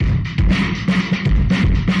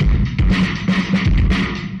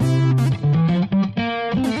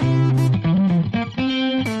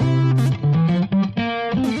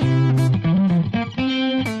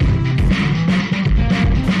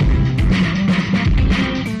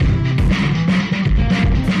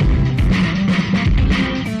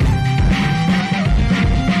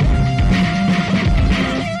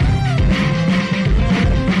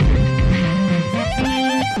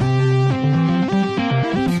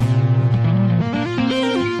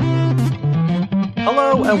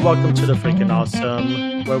Hello and welcome to the Freaking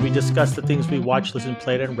Awesome, where we discuss the things we watched, listened,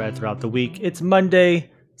 played, and read throughout the week. It's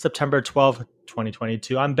Monday, September 12th,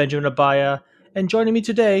 2022. I'm Benjamin Abaya, and joining me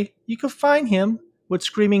today, you can find him with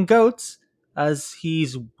Screaming Goats as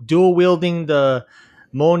he's dual wielding the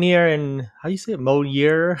Monier and how do you say it?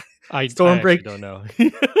 Monier I actually Stormbreak. don't know.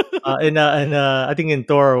 I think in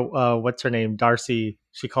Thor, what's her name? Darcy.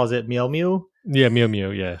 She calls it Mew Mew. Yeah, Mew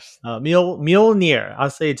Mew, yes. Mjolnir. I'll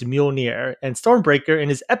say it's Mjolnir and Stormbreaker in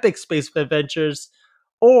his epic space adventures,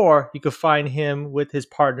 or you could find him with his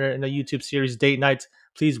partner in the YouTube series Date Nights.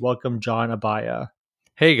 Please welcome John Abaya.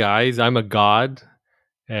 Hey guys, I'm a god,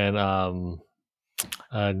 and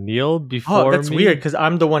Neil Oh, before that's weird me. because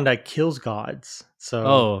I'm the one that kills gods. So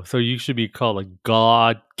Oh, so you should be called a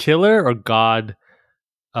god killer or god.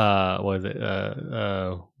 What is it?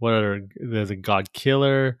 What are there's a god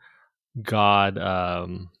killer, god I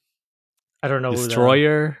don't know who the.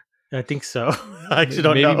 destroyer. I think so. I actually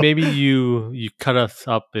don't Maybe know. maybe you cut us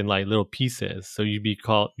up in like little pieces, so you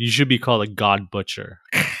should be called a god butcher.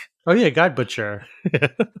 Oh yeah, God Butcher.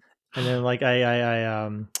 And then like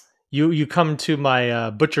you come to my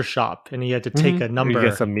butcher shop and you had to take a You get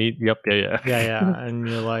number. some meat. Yep, yeah. Yeah, and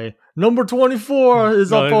you're like number 24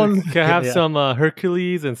 is up No, on. can I have Yeah. some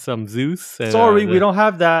Hercules and some Zeus? And, Sorry, we don't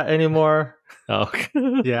have that anymore. oh,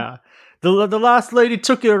 Yeah, the last lady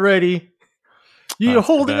took it already. You're that's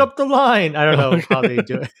too holding bad. up the line. I don't know how they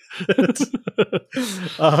do it.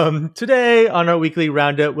 Today on our weekly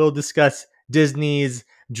roundup, we'll discuss Disney's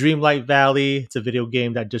Dreamlight Valley. It's a video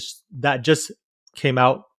game that just came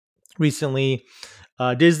out recently.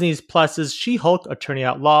 Disney's Plus's She-Hulk, Attorney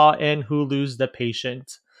at Law, and Hulu's The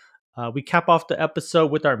Patient. We cap off the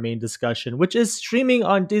episode with our main discussion, which is streaming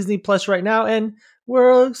on Disney Plus right now, and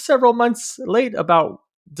we're several months late about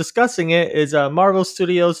discussing it. Is Marvel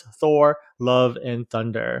Studios' Thor: Love and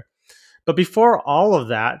Thunder. But before all of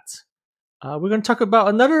that, we're going to talk about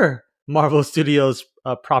another Marvel Studios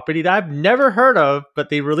property that I've never heard of, but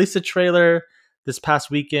they released a trailer this past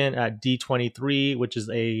weekend at D23, which is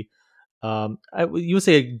you would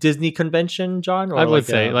say a Disney convention, John, I or would like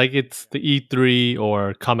say a like it's the E3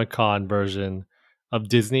 or Comic Con version of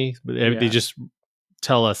Disney, but they yeah. just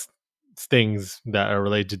tell us things that are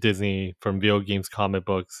related to Disney from video games, comic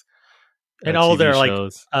books, And all TV their like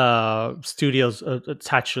shows. studios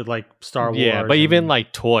attached to like Star Yeah, but Wars even and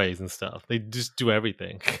like toys and stuff, they just do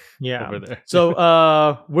everything yeah. over there.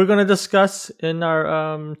 So we're gonna discuss in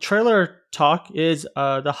our trailer talk is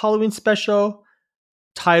the Halloween special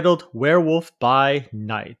titled Werewolf by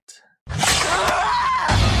Night.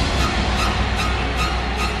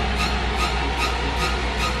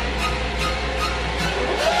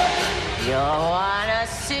 You wanna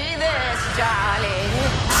see this, darling?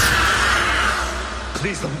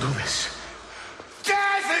 Please don't do this.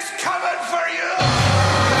 Death is coming for you!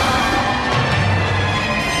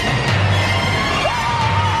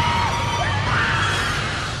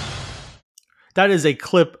 That is a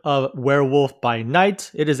clip of Werewolf by Night.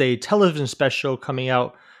 It is a television special coming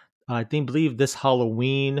out, I believe this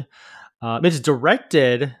Halloween. It's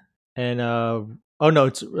directed and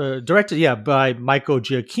it's directed by Michael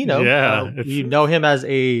Giacchino. Yeah, it's We know him as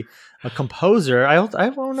a composer. I don't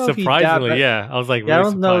know if he dabbed. surprisingly, yeah. I was like Yeah, I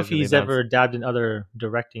really don't know if surprised when they he's announced. ever dabbed in other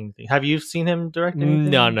directing things. Have you seen him direct No,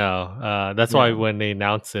 anything? no. That's why Yeah, when they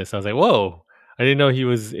announced this, I was like, "Whoa!" I didn't know he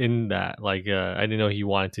was in that. Like, I didn't know he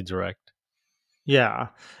wanted to direct. yeah.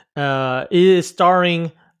 It is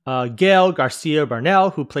starring Gail Garcia Bernal,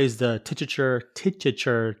 who plays the titular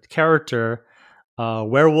character,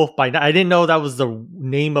 Werewolf by Night. I didn't know that was the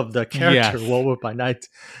name of the character, Yes, Werewolf by Night.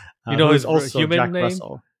 you know Who is his also human Jack name?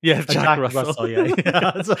 Russell. Yes, Jack Russell. Yeah,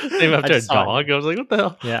 yeah. So, Name I after a just saw it. dog. I was like, "What the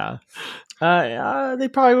hell?" Yeah. They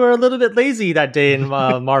probably were a little bit lazy that day in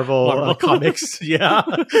Marvel, Marvel. comics. Yeah.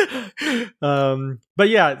 But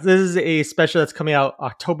yeah, this is a special that's coming out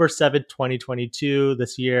October 7th, 2022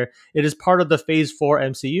 this year. It is part of the Phase 4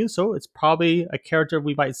 MCU, so it's probably a character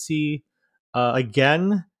we might see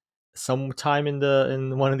again sometime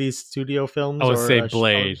in one of these studio I films would or say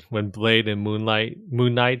Blade when Blade and Moon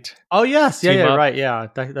Knight Oh yes, yeah, team yeah, up. right, yeah.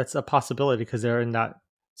 That's a possibility because they're in that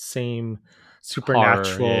same Horror,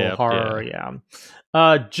 supernatural yeah, horror. yeah.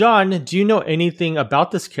 Yeah. John, do you know anything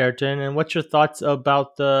about this character, and what's your thoughts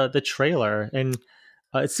about the trailer? And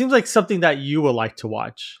it seems like something that you would like to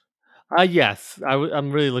watch. Yes,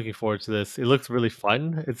 I'm really looking forward to this. It looks really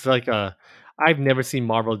fun. It's like I've never seen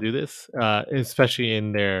Marvel do this, especially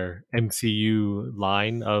in their MCU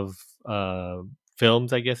line of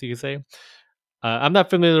films. I guess you could say. I'm not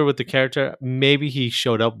familiar with the character. Maybe he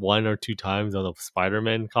showed up one or two times on the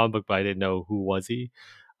Spider-Man comic book, but I didn't know who was he.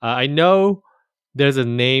 I know. there's a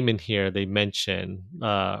name in here they mention,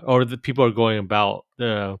 or the people are going about.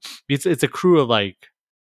 It's a crew of like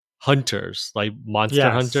hunters, like monster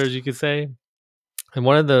Yes. hunters, you could say. And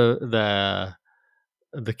one of the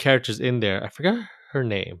characters in there, I forgot her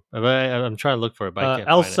name, but I'm trying to look for it, but I can't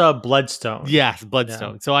find it. Elsa Bloodstone. Yes, Yeah.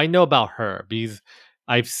 Bloodstone. So I know about her because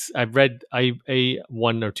I've read a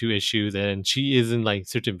one or two issues, and she is in like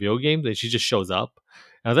certain video games, and she just shows up.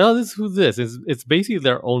 And I was like, oh, who's this? It's basically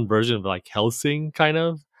their own version of like Helsing, kind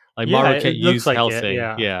of like Yeah, Marvel can't it looks use like it. Helsing,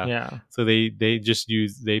 Yeah. yeah. Yeah. So they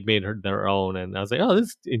made her their own, and I was like, oh, this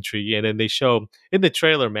is intriguing. And then they show in the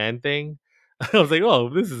trailer Man Thing. I was like, oh,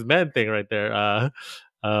 this is Man Thing right there.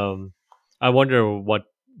 Um, I wonder what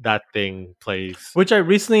that thing plays. Which I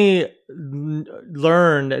recently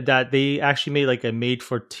learned that they actually made like a made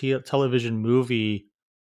for television movie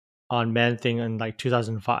on Man Thing in like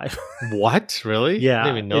 2005. What? Really? I didn't Yeah,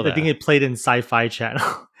 even know I think that. it played in Sci-Fi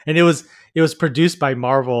Channel, and it was produced by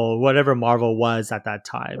Marvel, whatever Marvel was at that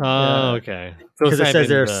time, Oh, okay. So it's because it not says even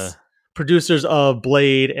they're the producers of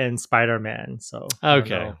Blade and Spider-Man. So I don't okay.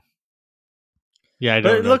 know, Yeah, I but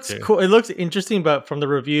don't it know looks too. cool. It looks interesting, but from the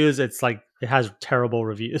reviews, it's like it has terrible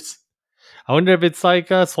reviews. I wonder if it's like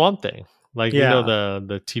a Swamp Thing, like Yeah,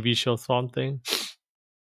 the TV show Swamp Thing.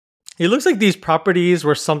 it looks like these properties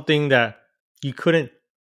were something that you couldn't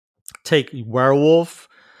take Werewolf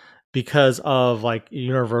because of like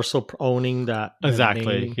Universal owning that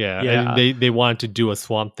Exactly. name. Yeah, and Yeah, they wanted to do a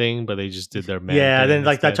Swamp Thing, but they just did their Man yeah. Thing Then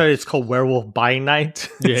like that's instead. why it's called Werewolf by Night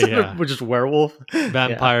Yeah, instead yeah. of just Werewolf. Yeah,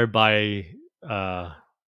 Vampire by uh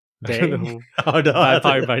I don't Day. know. Oh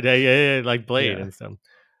Vampire no. by day, yeah, yeah, like Blade Yeah. and stuff.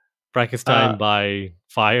 Frankenstein Uh, by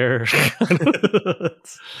fire.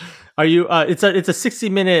 are you? It's a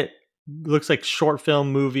 60-minute looks like short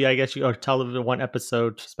film movie. I guess you or television one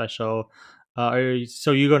episode special.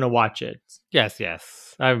 So you're gonna watch it? Yes,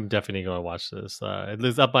 yes. I'm definitely going to watch this. It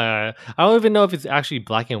lives up my. I don't even know if it's actually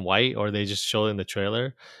black and white or they just show it in the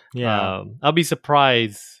trailer. Yeah. I'll be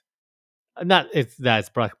surprised. Not it's that it's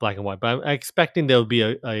black and white, but I'm expecting there'll be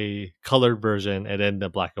a colored version and then the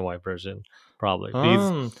black and white version probably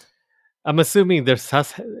because Um. I'm assuming there's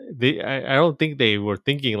they. I don't think they were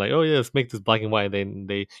thinking like, oh yeah, let's make this black and white. Then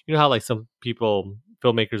they, you know how like some people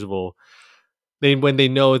filmmakers will they when they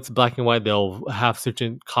know it's black and white, they'll have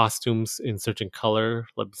certain costumes in certain color,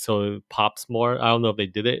 like so it pops more. I don't know if they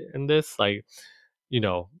did it in this, like you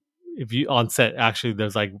know, if you on set actually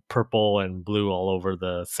there's like purple and blue all over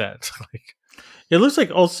the set. Like It looks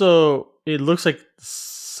like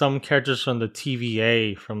some characters from the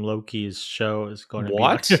TVA from Loki's show is going to be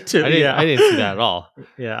on here what? too. I Yeah. didn't see that at all.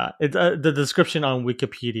 Yeah. It's the description on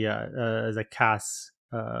Wikipedia is a cast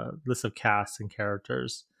list of casts and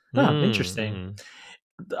characters. Oh, interesting.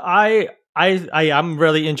 Mm-hmm. I am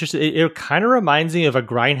really interested. It kind of reminds me of a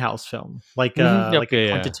Grindhouse film, Mm-hmm. Yep, like a yeah,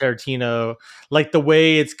 Quentin yeah. Tarantino, like the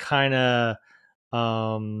way it's kind of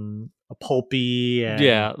pulpy and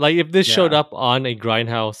Yeah, like if this showed yeah. up on a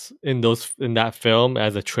grindhouse in that film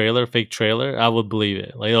as a trailer, fake trailer, I would believe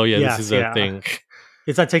it. Like, oh yeah, this Yes, is a yeah. thing.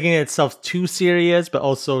 It's not taking itself too serious, but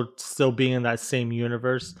also still being in that same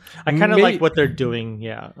universe. I kind of like Maybe what they're doing,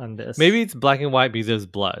 yeah, on this. maybe it's black and white because there's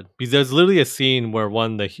blood. Because there's literally a scene where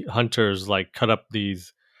one of the hunters like cut up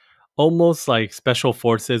these almost like special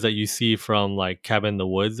forces that you see from like Cabin in the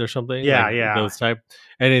Woods or something like Yeah, yeah. those type,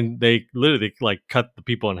 and then they literally like cut the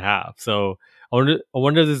people in half. So I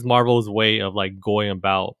wonder if this is Marvel's way of like going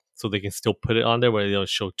about so they can still put it on there where they don't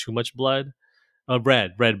show too much blood.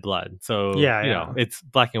 Red blood. So Yeah, you know yeah. it's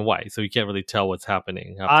black and white, so you can't really tell what's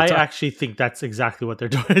happening half the I time. actually think that's exactly what they're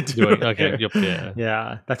doing to do Doing okay, here. yep, yeah.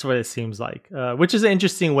 Yeah, that's what it seems like, which is an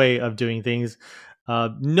interesting way of doing things.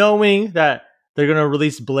 Knowing that they're gonna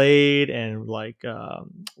release Blade and like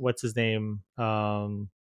what's his name? I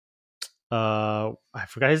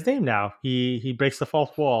forgot his name now. He breaks the Oh,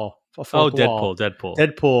 fourth wall. Deadpool.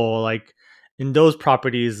 Deadpool, like in those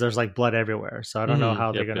properties, there's like blood everywhere. So I don't know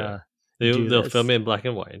how they're Yep, yeah. gonna do They'll film this. it in black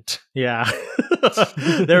and white. Yeah,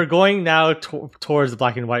 they're going now towards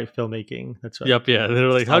black and white filmmaking. That's right. Yep, yeah. They're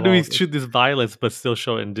like, That's how how do we all. shoot this violence but still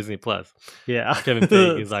show it in Disney Plus? Yeah. Kevin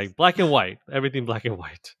Feige is like black and white, everything black and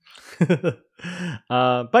white.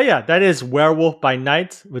 But yeah, that is Werewolf by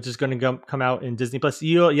Night, which is going to come out in Disney Plus.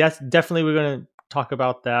 Yes, definitely, we're going to talk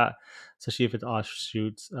about that, especially if it's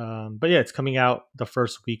offshoots. But yeah, it's coming out the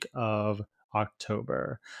first week of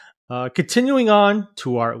October. Continuing on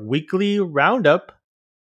to our weekly roundup.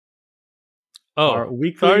 Oh, Our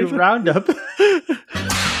weekly sorry. roundup.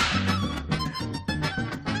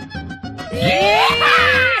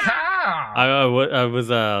 I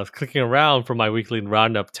was clicking around for my weekly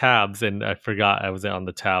roundup tabs and I forgot I was on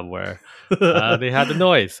the tab where they had the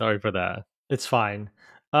noise. Sorry for that. It's fine.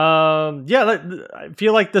 Yeah, I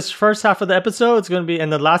feel like this first half of the episode is going to be,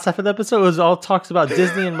 and the last half of the episode was all talks about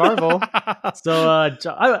Disney and Marvel. So,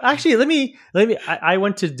 actually, I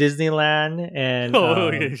went to Disneyland and Oh,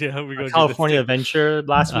 okay, yeah, we're a going to this California too. Adventure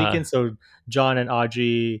last Uh-huh. weekend. So, John and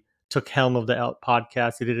Audrey took helm of the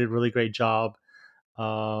podcast. They did a really great job.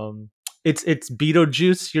 Um, it's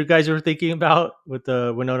Beetlejuice you guys were thinking about with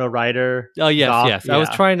the Winona Ryder Oh, yes, goth. yes. I was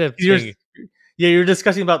Yeah, trying to you're think. yeah, you're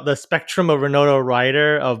discussing about the spectrum of Winona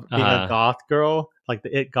Ryder of being a Uh-huh. goth girl, like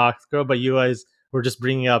the it goth girl, but you guys were just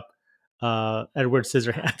bringing up Edward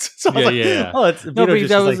Scissorhands. So I was Yeah, like, yeah, yeah. oh, it's No, but Beetlejuice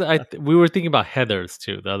that is was like, we were thinking about Heather's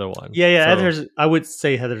too, the other one. yeah, So Heather's. I would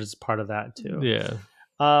say Heather's is part of that too. yeah.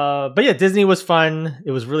 But yeah, Disney was fun.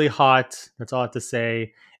 It was really hot. That's all I have to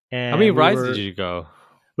say. How many And rides did you go?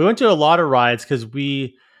 we went to a lot of rides because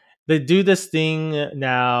they do this thing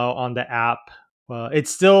now on the app.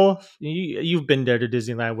 It's still you've been there to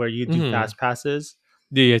Disneyland where you do Hmm. fast passes.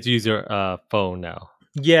 Yeah, you have to use your phone now.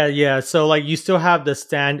 Yeah. So like you still have the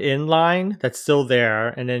stand in line that's still there,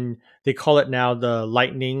 and then they call it now the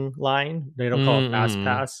lightning line. They don't call it fast Mm-hmm.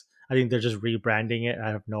 pass. I think they're just rebranding it. I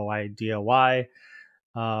have no idea why.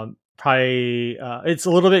 Probably it's a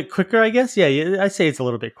little bit quicker, I guess. Yeah, I say it's a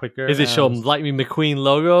little bit quicker. Is it show Lightning McQueen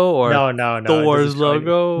logo or No, it doesn't Thor's show any.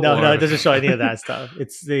 logo No, it or? doesn't show any of that stuff.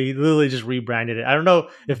 It's they literally just rebranded it. I don't know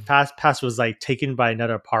if Fast Pass was like taken by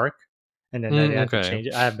another park, and then they had to Okay. change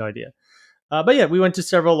it. I have no idea. But yeah, we went to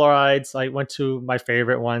several rides. I went to my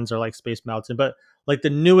favorite ones, or like Space Mountain. But like the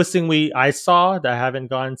newest thing I saw that I haven't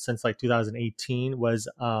gone since like 2018 was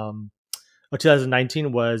or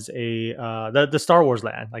 2019 was the Star Wars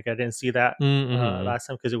land. Like I didn't see that Mm-hmm. last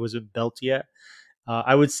time because it wasn't built yet.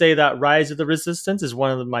 I would say that Rise of the Resistance is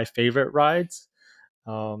one of my favorite rides.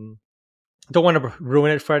 Um, don't want to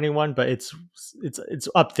ruin it for anyone, but it's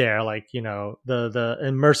up there. Like the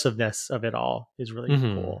immersiveness of it all is really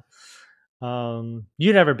Mm-hmm. cool.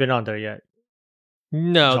 You never been on there yet,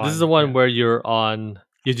 No, this is the John? one Yeah. where you're on.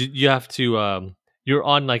 You have to you're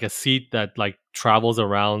on like a seat that like travels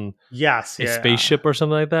around Yes. a Yeah. spaceship or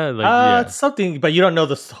something like that. Like yeah. It's something, but you don't know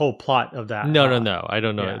the whole plot of that, No, no, huh? no. I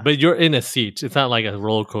don't know it. Yeah. But you're in a seat. It's not like a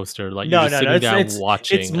roller coaster. Like you're No, just no, no. sitting down It's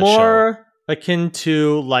watching a show. more akin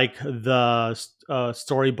to like the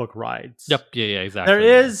storybook rides. Yep. Yeah. Yeah. There Exactly.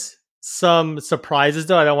 Yeah. is some surprises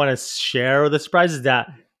though. I don't want to share the surprises that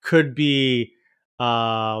could be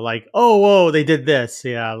like, oh whoa, they did this.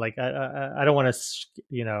 Yeah, like I don't want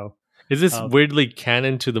to Is this uh, weirdly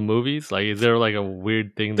canon to the movies? Like, is there like a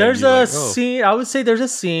weird thing that there's you a like? Oh, scene. I would say there's a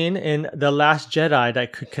scene in The Last Jedi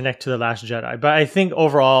that could connect to The Last Jedi, but I think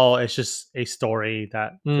overall it's just a story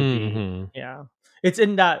that could be, mm-hmm. yeah. It's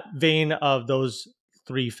in that vein of those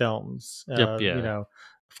three films. Yep. Yeah.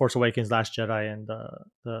 Force Awakens, Last Jedi, and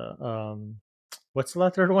the what's the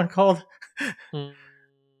third one called?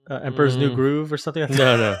 Emperor's New Mm, Groove or something like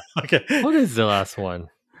no, that. no. Okay. What is the last one?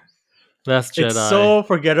 Last It's Jedi. so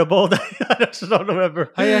forgettable that I just don't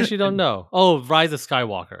remember. I actually don't know. Oh, Rise of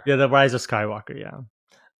Skywalker. Yeah, the Rise of Skywalker. Yeah.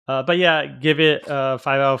 But yeah, give it 5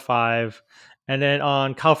 out of 5. And then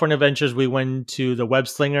on California Adventures, we went to the Web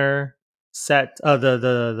Slinger set,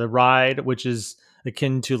 the ride, which is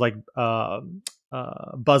akin to like Buzz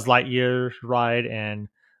Lightyear ride and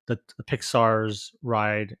the Pixar's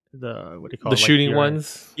ride. The what do you call The it? Like shooting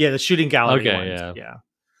ones. yeah, the shooting gallery Okay. ones. Yeah. Yeah,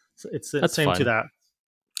 so it's the That's same to fun. that.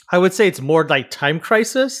 I would say it's more like Time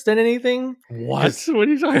Crisis than anything. What? 'Cause- What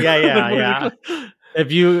are you talking Yeah, about? yeah.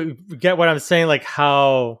 If you get what I'm saying, like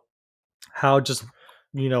how just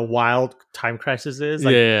wild Time Crisis is,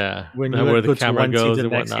 like Yeah. when That you where the go to camera one scene goes to the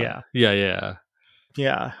and next. whatnot. Yeah. Yeah.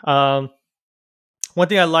 Yeah. One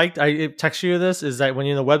thing I liked, I text you this, is that when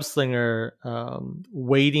you're in the Web Slinger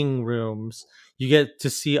waiting rooms, you get to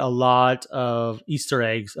see a lot of Easter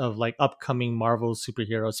eggs of like upcoming Marvel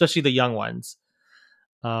superheroes, especially the young ones,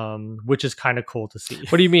 which is kind of cool to see.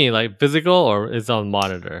 What do you mean? Like physical or is it on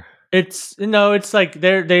monitor? It's it's like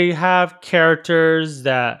they have characters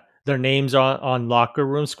that their names are on locker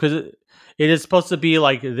rooms because it is supposed to be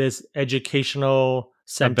like this educational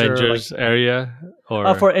center, Avengers area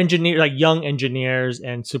or for like young engineers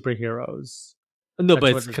and superheroes. no, That's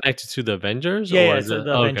but what it's connected to the Avengers yeah, or it's is it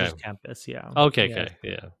the okay? Avengers campus. Yeah, Okay, yeah, okay,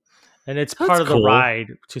 yeah. and it's That's part of the cool. ride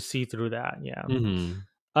to see through that. Yeah,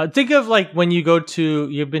 Mm-hmm. think of like when you go to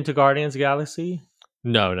you've been to Guardians of the Galaxy.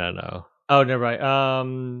 No, no, no. Oh, never mind.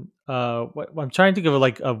 I'm trying to think of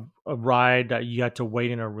like a ride that you had to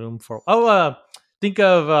wait in a room for. Oh, think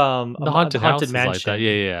of The the haunted haunted house is like that. mansion.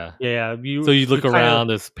 Yeah, yeah. Yeah, So you look kind of around,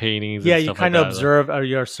 there's paintings yeah, and you stuff like kind of that. observe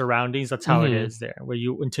your surroundings. That's how it Mm-hmm. is there, where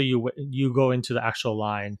you until you go into the actual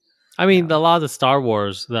line. I mean, Yeah. a lot of the Star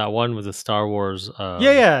Wars. That one was a Star Wars.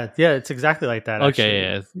 Yeah. It's exactly like that. Okay,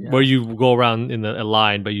 Actually. yeah, where Yeah. you go around in a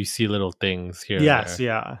line, but you see little things here and Yes. there.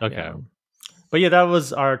 Yeah. Okay. Yeah. But yeah, that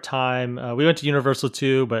was our time. We went to Universal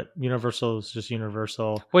too, but Universal is just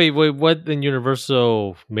Universal. Wait. What in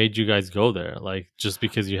Universal made you guys go there? Like just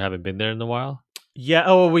because you haven't been there in a while? Yeah.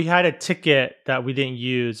 Oh, we had a ticket that we didn't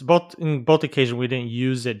use. Both in both occasions, we didn't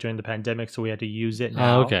use it during the pandemic, so we had to use it Oh,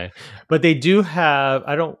 now. okay. But they do have.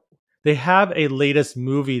 I don't. They have a latest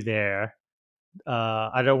movie there.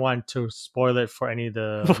 I don't want to spoil it for any of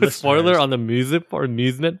the Spoiler listeners. on the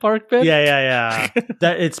amusement park bit. Yeah.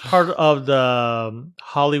 That it's part of the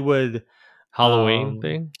Hollywood Halloween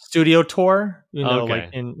thing. studio tour. Like Okay.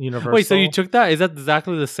 in Wait, so you Universal. took that? Is that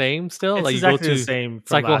exactly the same still? It's Like you go exactly the to same from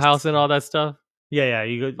Psycho last. House and all that stuff? Yeah.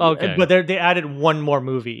 You go, Okay. but they added one more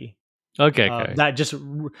movie. Okay. That just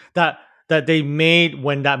that they made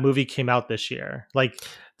when that movie came out this year. Like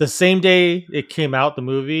the same day it came out, the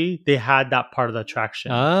movie they had that part of the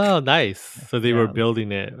attraction. Oh, nice. So they were Yeah,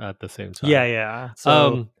 building it at the same time. yeah. So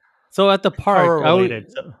Um, so at the it's park, horror related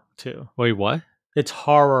too. wait, what? It's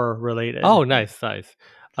horror related. Oh, nice.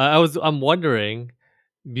 I'm wondering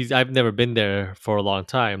because I've never been there for a long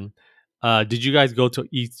time. Did you guys go to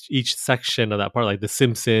each section of that part, like the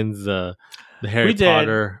Simpsons, the Harry We did.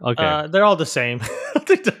 Potter? Okay. They're all the same.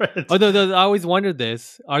 Nothing different. Oh no, I always wondered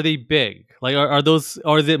this. Are they big? Like, are those,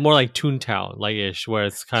 or is it more like Toontown, like ish, where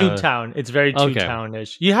it's kind of Toontown. It's very okay?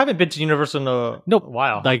 Toontown-ish. You haven't been to Universal in a Nope.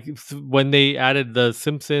 while, huh? Like when they added the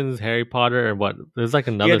Simpsons, Harry Potter, and what? There's like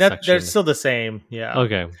Yeah, another that they're section. still the same. Yeah.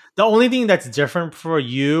 Okay. The only thing that's different for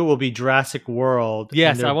you will be Jurassic World, and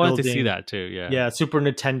Yes, they're I wanted to see building. that too. Yeah. Yeah, Super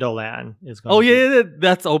Nintendo Land is going Oh to be. yeah,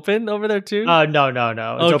 that's open over there too. No. It's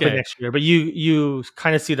open Okay. next year, but you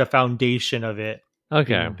kind of see the foundation of it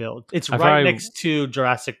Okay. being built. It's I right probably next to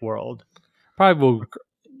Jurassic World. probably will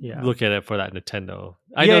Yeah, look at it for that Nintendo.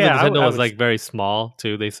 I know the yeah. Nintendo I was would. like very small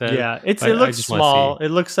too. They said, Yeah, it but I looks just want to see. small. It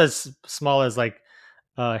looks as small as like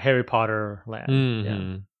Harry Potter Land. Yeah.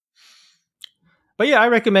 Hmm. But yeah, I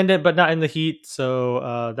recommend it, but not in the heat.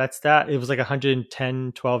 So that's that. It was like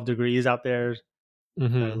 110, 12 degrees out there. Got a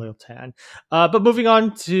Hmm. little tan. But moving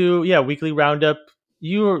on to weekly roundup.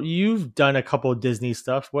 You've done a couple of Disney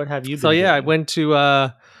stuff. What have you So been yeah, I doing? went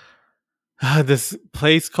to this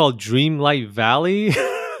place called Dreamlight Valley,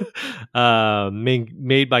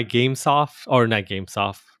 made by GameSoft, or not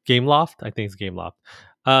GameSoft, Gameloft. I think it's Gameloft.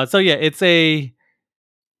 So yeah, it's a.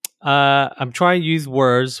 I'm trying to use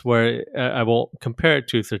words where I won't compare it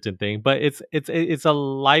to a certain thing, but it's a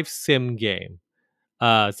life sim game.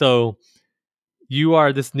 So you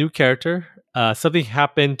are this new character. Something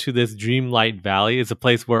happened to this Dreamlight Valley. It's a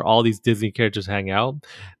place where all these Disney characters hang out.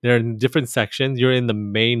 They're in different sections. You're in the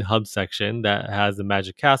main hub section that has the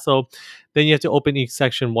Magic Castle. Then you have to open each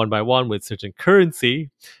section one by one with certain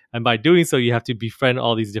currency, and by doing so, you have to befriend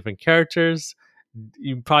all these different characters.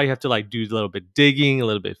 You probably have to like do a little bit digging, a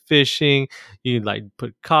little bit fishing. You like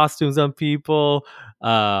put costumes on people,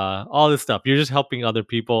 all this stuff. You're just helping other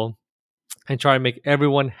people and try to make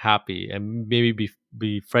everyone happy and maybe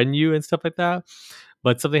befriend you and stuff like that.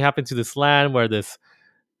 But something happened to this land where this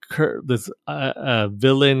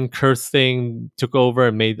villain curse thing took over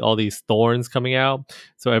and made all these thorns coming out.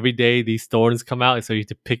 So every day these thorns come out, and so you have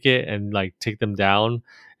to pick it and like take them down.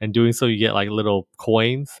 And doing so, you get like little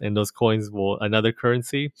coins, and those coins will another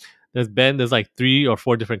currency. There's like 3 or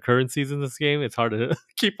 4 different currencies in this game. It's hard to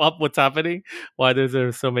keep up what's happening. Why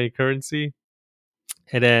there's so many currency,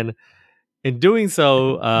 and then in doing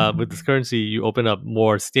so, with this currency, you open up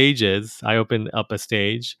more stages. I opened up a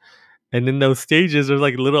stage, and in those stages, there's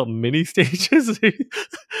like little mini stages.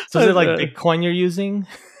 So is it like Bitcoin you're using?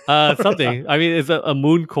 Something. I mean, it's a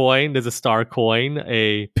moon coin. There's a star coin,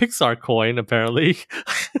 a Pixar coin, apparently.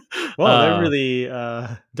 Well, they're really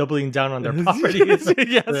doubling down on their properties.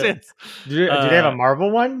 Yes. Do they have a Marvel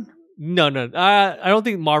one? No. I don't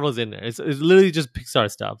think Marvel's in there. It's literally just Pixar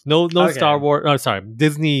stuff. No Star Okay. Wars. Oh, sorry,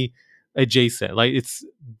 Disney adjacent. Like it's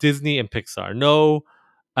Disney and Pixar. No,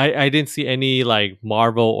 I didn't see any like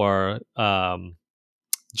Marvel or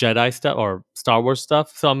Jedi stuff or Star Wars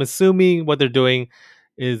stuff. So I'm assuming what they're doing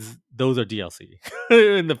is those are DLC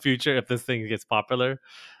in the future if this thing gets popular.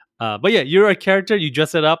 But yeah, you're a character. You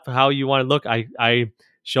dress it up how you want to look. I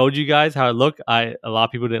showed you guys how it looked. A lot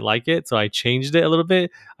of people didn't like it, so I changed it a little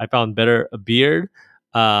bit. I found better a beard.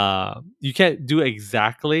 You can't do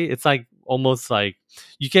exactly. It's like almost like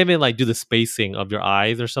you can't even like do the spacing of your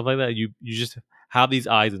eyes or stuff like that. You just have these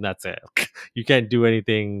eyes and that's it. You can't do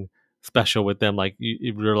anything special with them. Like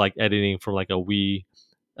you're like editing from like a Wii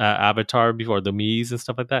avatar before the Mii's and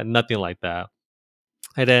stuff like that. Nothing like that.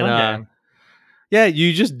 And then Okay. Yeah,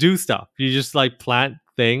 you just do stuff. You just like plant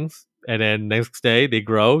things, and then next day they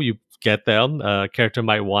grow. You get them. A character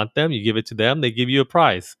might want them. You give it to them. They give you a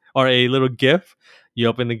prize or a little gift. You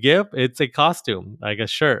open the gift. It's a costume, like a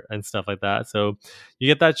shirt and stuff like that. So you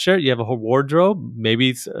get that shirt. You have a whole wardrobe.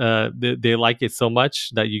 Maybe they like it so much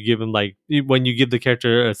that you give them when you give the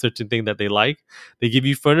character a certain thing that they like, they give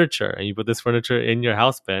you furniture, and you put this furniture in your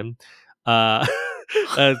house bin. Uh,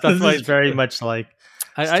 that's This why is very much like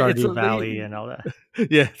it's Stardew Valley and all that.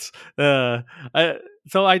 yes. I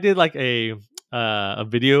so I did like a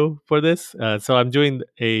video for this. So I'm doing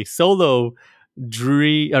a solo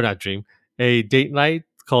dream or not dream a date night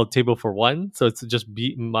called Table for One. So it's just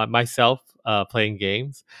myself playing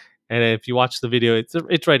games. And if you watch the video, it's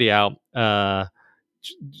already out.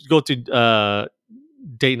 Go to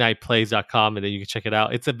datenightplays.com and then you can check it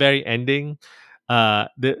out. It's a very ending.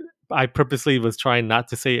 I purposely was trying not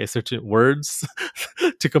to say a certain words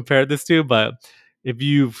to compare this to, but if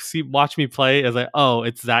you watch me play, it's like, oh,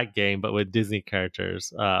 it's that game, but with Disney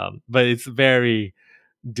characters. But it's very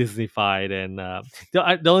Disneyfied, and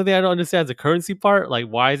the only thing I don't understand is the currency part. Like,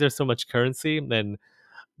 why is there so much currency? And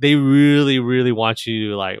they really, really want you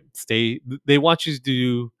to like stay. They want you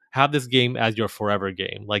to have this game as your forever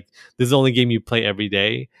game. Like, this is the only game you play every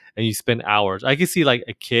day, and you spend hours. I can see like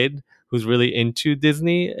a kid who's really into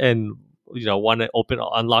Disney and want to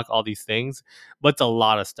unlock all these things, but it's a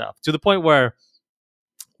lot of stuff to the point where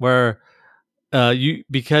you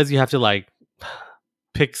because you have to like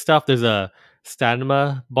pick stuff. There's a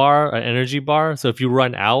stamina bar, an energy bar. So if you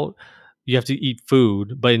run out, you have to eat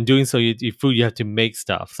food. But in doing so, you eat food. You have to make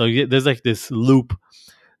stuff. So there's like this loop.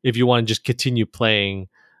 If you want to just continue playing,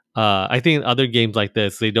 I think in other games like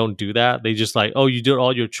this, they don't do that. They just like, oh, you did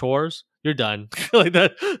all your chores, you're done, like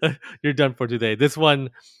that. You're done for today. This one,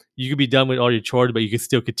 you could be done with all your chores, but you can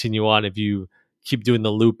still continue on if you keep doing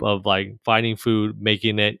the loop of like finding food,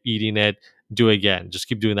 making it, eating it, do it again. Just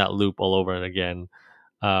keep doing that loop all over and again.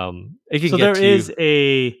 It can So get there to you. is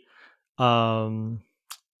a um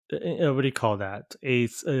what do you call that?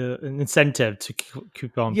 An incentive to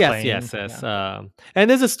keep on Yes, playing. yes, yes. Yeah. And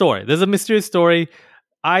there's a story. There's a mysterious story.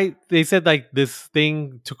 They said like this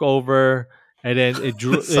thing took over, and then it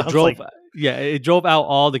Sounds drove like it drove out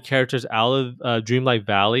all the characters out of Dreamlight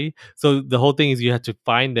Valley. So the whole thing is you had to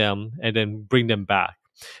find them and then bring them back.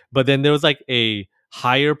 But then there was like a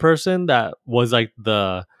higher person that was like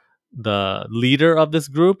the leader of this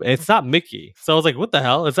group. And it's not Mickey. So I was like, what the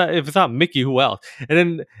hell? Is that if it's not Mickey, who else? And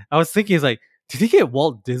then I was thinking, it's like, did he get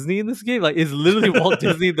Walt Disney in this game? Like, is literally Walt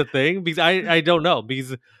Disney the thing? Because I don't know,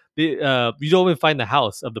 because you don't even find the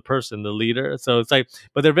house of the person, the leader. So it's like,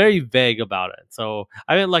 but they're very vague about it. So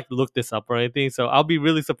I didn't like look this up or anything. So I'll be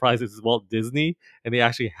really surprised if it's Walt Disney and they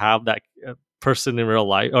actually have that person in real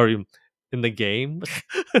life or in the game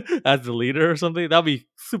as the leader or something. That'd be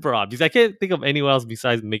super odd because I can't think of anyone else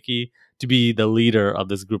besides Mickey to be the leader of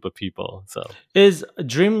this group of people. So is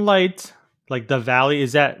Dreamlight like the valley?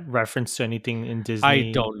 Is that reference to anything in I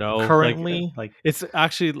Disney don't know. currently? Like It's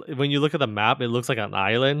actually when you look at the map, it looks like an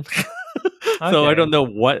island. So I okay, don't know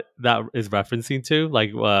what that is referencing to.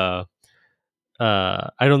 Like,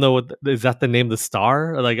 I don't know is that the name of the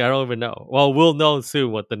star? Like, I don't even know. Well, we'll know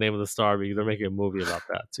soon what the name of the star because they're making a movie about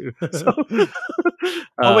that too. So,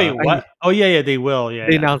 oh wait, I what? Oh yeah, they will. they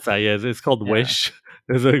Yeah, announced that. Yeah, it's called yeah. Wish.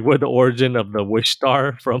 It's like where the origin of the Wish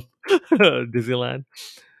star from Disneyland.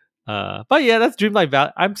 But yeah, that's Dreamlight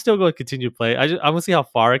Valley. I'm still going to continue to play. I want to see how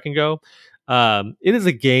far I can go. It is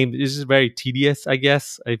a game. It's just very tedious, I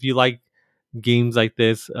guess. If you like games like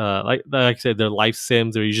this, like I said, they're life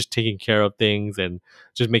sims, or you're just taking care of things and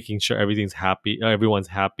just making sure everyone's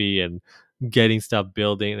happy, and getting stuff,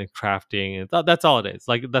 building and crafting, and that's all it is.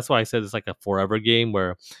 Like that's why I said it's like a forever game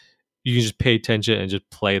where you can just pay attention and just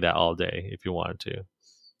play that all day if you wanted to.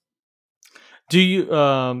 Do you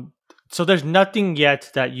So there's nothing yet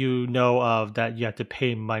that you know of that you have to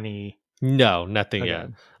pay money No, nothing yet.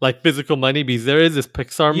 again. Like physical money, because there is this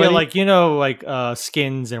Pixar Yeah, money. like like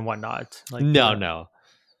skins and whatnot. Like No, no.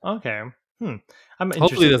 okay. Hmm. I'm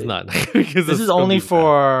Hopefully, interested. there's not because This is it's going to only be bad.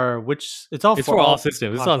 for which? It's all It's for for all all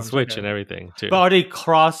systems. It's on platforms. Switch Okay. and everything too. But are they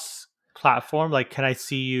cross platform? Like, can I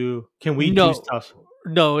see you? Can we do No, stuff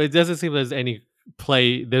no, it doesn't seem there's any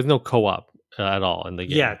play. There's no co-op at all in the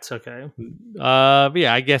game. yet? Okay. But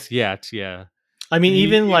yeah, I guess yet. Yeah. I mean,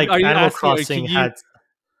 even like Are you Animal asking? Can Crossing you?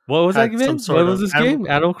 What was that had some again? What sort was of this game?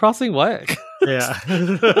 Animal Crossing? What? yeah.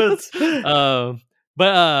 um,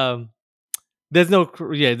 but there's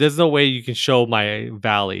no way you can show my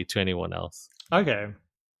valley to anyone else. Okay.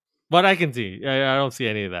 What I can see, I don't see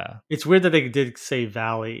any of that. It's weird that they did say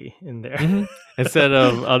valley in there. Instead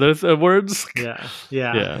of other words. Yeah,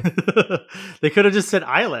 yeah. Yeah. They could have just said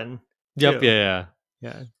island Yep. too. Yeah.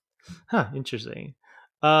 Yeah. Huh. Interesting.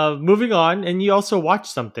 Moving on, and you also watched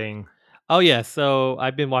something. Oh yeah. So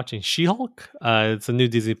I've been watching She-Hulk. It's a new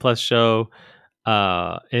Disney Plus show.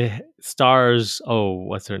 It stars. Oh,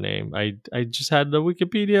 what's her name? I just had the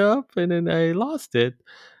Wikipedia up and then I lost it.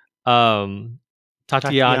 Um,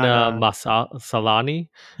 Tatiana Tatiana. Masalani.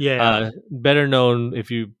 Yeah. Better known if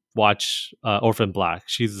you watch Orphan Black.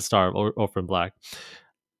 She's the star of Orphan Black.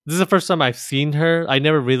 This is the first time I've seen her. I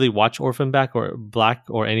never really watched Orphan Black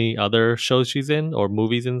or any other shows she's in or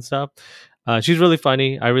movies and stuff. She's really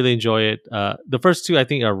funny. I really enjoy it. The first two I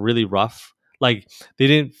think are really rough. Like they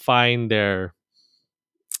didn't find their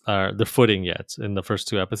footing yet in the first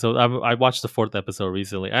two episodes. I watched the fourth episode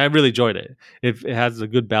recently. I really enjoyed it. It has a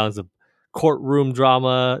good balance of courtroom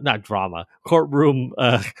drama, not drama, courtroom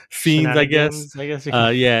scenes, I guess. Shenanigans, I guess. You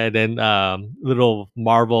can. Yeah, and then little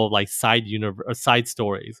Marvel like side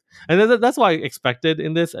stories, and that's what I expected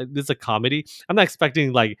in this. This is a comedy. I'm not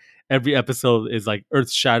expecting like every episode is like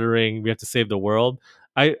earth shattering. We have to save the world.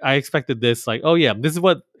 I expected this like, oh yeah, this is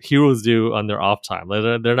what heroes do on their off time.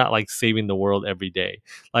 They're not like saving the world every day.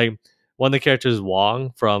 Like one of the characters,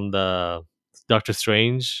 Wong from the Doctor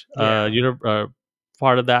Strange Yeah.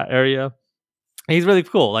 part of that area. He's really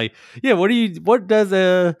cool. Like, yeah, what does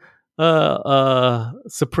a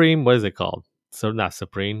Supreme, what is it called? So not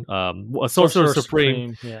Supreme, a Sorcerer Sorcerer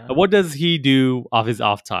Supreme. Supreme. Yeah. What does he do off his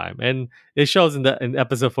off time? And it shows in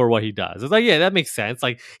episode 4 what he does. It's like, yeah, that makes sense.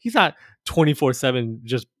 Like he's not 24/7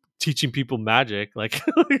 just teaching people magic. Like,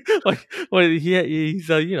 well, he's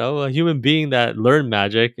a a human being that learned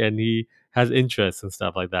magic and he has interests and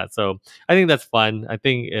stuff like that. So I think that's fun. I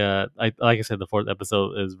think, like I said, the fourth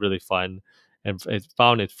episode is really fun and it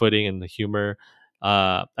found its footing in the humor.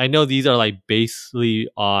 I know these are like basically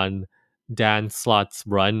on Dan Slott's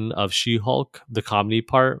run of She-Hulk, the comedy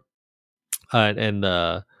part, and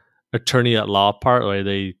the attorney at law part, where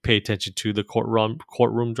they pay attention to the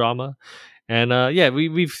courtroom drama. And yeah,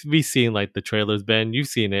 we've seen like the trailers, Ben. You've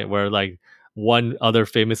seen it where like one other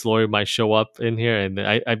famous lawyer might show up in here, and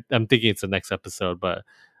I'm thinking it's the next episode, but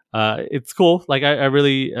it's cool. Like I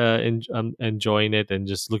really I'm enjoying it and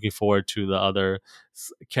just looking forward to the other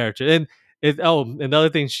character. And another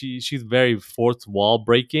thing, she's very fourth wall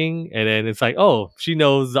breaking, and then it's like, oh, she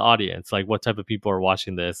knows the audience, like what type of people are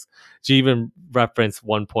watching this. She even referenced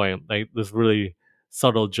one point like this really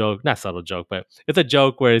subtle joke, not subtle joke, but it's a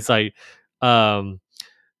joke where it's like, um,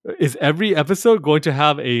 is every episode going to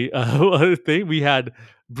have a thing? We had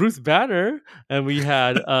Bruce Banner and we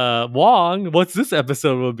had Wong. What's this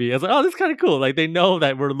episode will be? I was like, oh, this is kind of cool. Like they know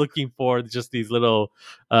that we're looking for just these little,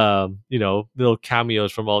 little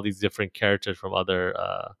cameos from all these different characters from other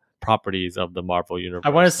properties of the Marvel I want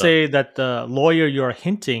to universe. So say that the lawyer you're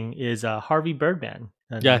hinting is Harvey Birdman.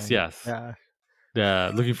 And yes, then, yes. yeah.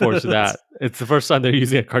 Yeah, looking forward to that. It's the first time they're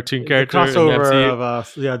using a cartoon The character in the crossover MCU.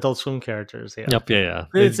 of the Adult Swim characters. Yeah. Yep, yeah.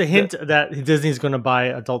 It's a hint that Disney's going to buy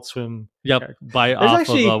Adult Swim. Yep, characters. buy There's off of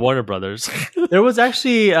actually Warner Brothers. there was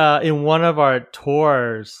actually in one of our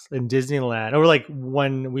tours in Disneyland, or like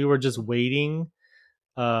when we were just waiting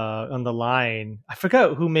on the line. I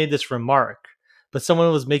forgot who made this remark, but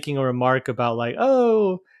someone was making a remark about like,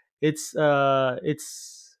 oh, it's uh,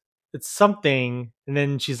 it's it's something, and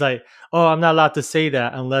then she's like, oh, I'm not allowed to say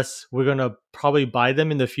that unless we're gonna probably buy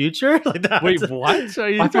them in the future, like that. Wait, what? Are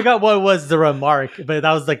you I forgot what was the remark, but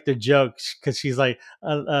that was like the joke because she's like,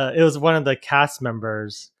 it was one of the cast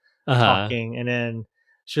members Uh-huh. talking, and then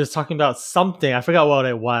she was talking about something. I forgot what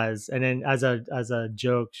it was, and then as a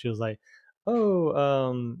joke, she was like, "Oh,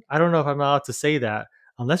 I don't know if I'm allowed to say that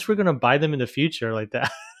unless we're gonna buy them in the future, like that."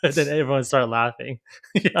 And then everyone started laughing.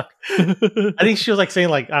 Yeah, I think she was like saying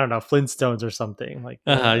like I don't know Flintstones or something like.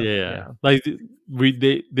 Uh-huh, yeah. Yeah, Like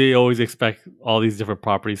they always expect all these different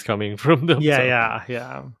properties coming from them. yeah, So yeah,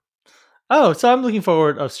 yeah. Oh, so I'm looking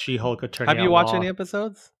forward of She-Hulk Attorney have you at watched any Law.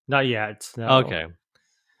 episodes? Not yet, no. Okay.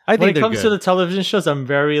 I When think it they're comes to good. the television shows, I'm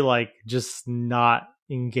very like just not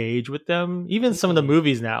engaged with them. Even some of the Mm.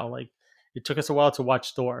 movies now, like it took us a while to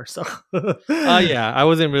watch Thor. So Yeah, I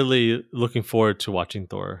wasn't really looking forward to watching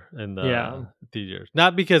Thor in yeah, the theaters.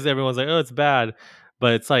 Not because everyone's like, "Oh, it's bad,"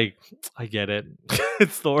 but it's like I get it.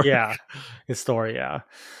 It's Thor. yeah, it's Thor. Yeah.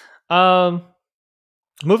 Um,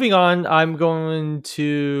 moving on, I'm going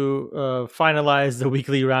to finalize the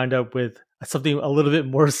weekly roundup with something a little bit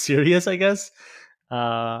more serious, I guess.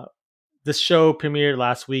 Uh, this show premiered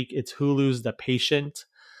last week. It's Hulu's The Patient.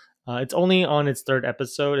 It's only on its third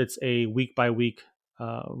episode. It's a week by week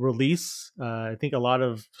release. I think a lot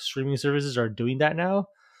of streaming services are doing that now.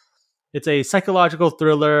 It's a psychological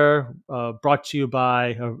thriller brought to you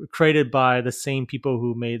by, created by the same people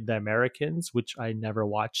who made The Americans, which I never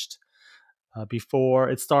watched before.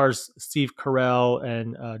 It stars Steve Carell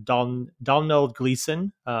and Domhnall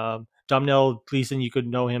Gleeson. Domhnall Gleeson, you could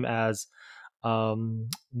know him as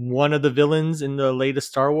one of the villains in the latest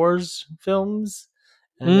Star Wars films,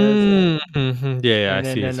 and there's Yeah, I and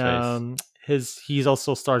see his then face. he's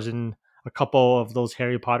also stars in a couple of those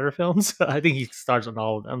Harry Potter films. I think he stars in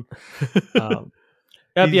all of them. Um,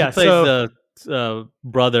 He yeah. plays So the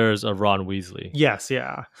brothers of Ron Weasley. yes,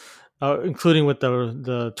 yeah, including with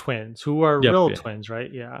the twins who are Yep. real Yeah. twins,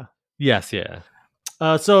 right? Yeah. Yes. Yeah.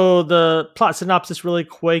 So the plot synopsis, really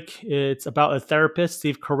quick. It's about a therapist,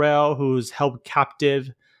 Steve Carell, who's held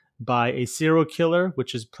captive by a serial killer,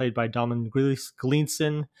 which is played by Dominic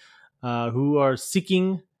Gleeson, who are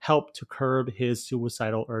seeking help to curb his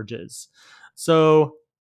suicidal urges. So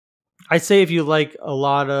I say if you like a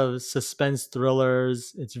lot of suspense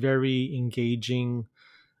thrillers, it's very engaging.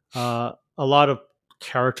 A lot of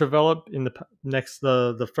character develop in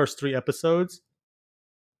the first 3 episodes.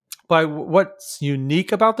 But what's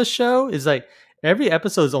unique about the show is like every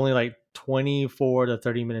episode is only like 24 to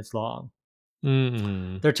 30 minutes long.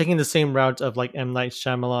 Mm. They're taking the same route of like M. Night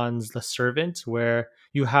Shyamalan's The Servant, where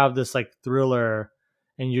you have this like thriller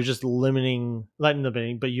and you're just letting them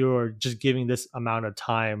in, but you're just giving this amount of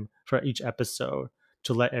time for each episode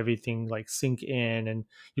to let everything like sink in. And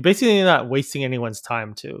you're basically not wasting anyone's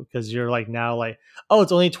time too, because you're like now like, oh,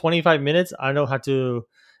 it's only 25 minutes. I don't have to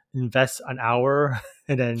invest an hour.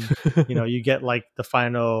 And then, you get like the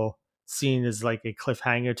final scene is like a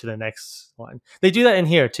cliffhanger to the next one. They do that in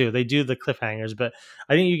here too. They do the cliffhangers, but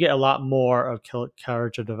I think you get a lot more of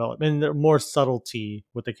character development and more subtlety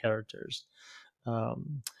with the characters.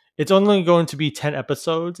 Um, it's only going to be 10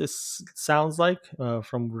 episodes, it sounds like,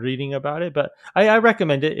 from reading about it, but I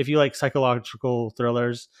recommend it if you like psychological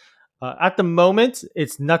thrillers. At the moment,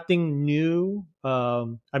 it's nothing new. I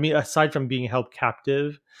mean, aside from being held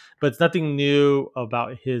captive, but it's nothing new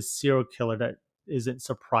about his serial killer that isn't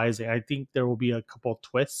surprising. I think there will be a couple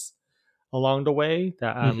twists along the way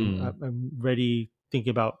that Hmm. I'm ready thinking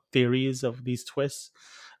about theories of these twists.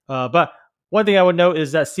 But one thing I would note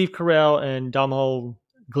is that Steve Carell and Domhnall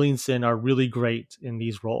Gleeson are really great in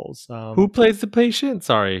these roles. Who plays the patient?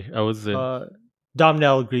 Sorry, I wasn't. Uh,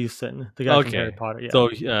 Domhnall Gleeson, the guy from Harry Okay, Potter, yeah, so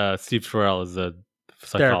Steve Carell is a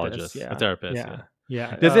therapist, psychologist, a yeah, therapist. yeah, Yeah.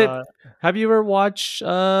 yeah. Does it? Have you ever watched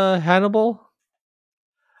Hannibal?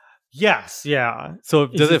 Yes, yeah. So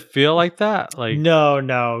Is does it? it feel like that? Like,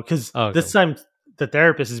 No, because oh, this okay. time the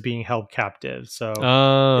therapist is being held captive, so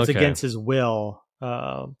Oh, it's okay. against his will.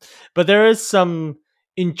 But there is some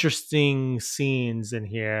interesting scenes in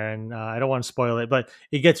here, and I don't want to spoil it, but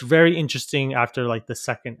it gets very interesting after like the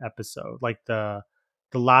second episode, like the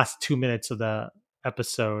last 2 minutes of the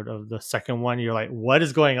episode of the second one. You're like, what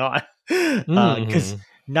is going on? Because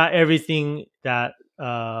Mm-hmm. not everything that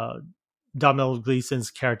Domhnall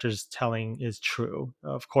Gleeson's character is telling is true,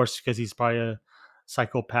 of course, because he's probably a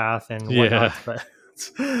psychopath and Yeah. whatnot, but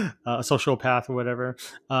a sociopath or whatever.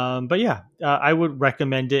 But yeah, I would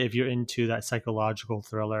recommend it if you're into that psychological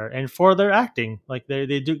thriller and for their acting. Like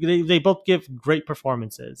they both give great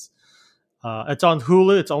performances. It's on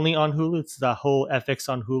Hulu. It's only on Hulu. It's the whole FX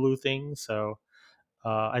on Hulu thing. So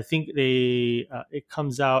I think it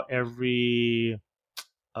comes out every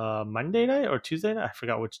Monday night or Tuesday night. I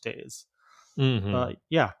forgot which days. Mm-hmm.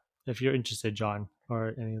 Yeah, if you're interested, John,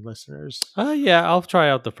 or any listeners. Yeah, I'll try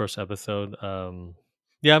out the first episode.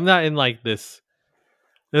 Yeah, I'm not in like this.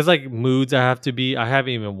 There's like moods I have to be. I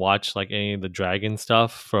haven't even watched like any of the dragon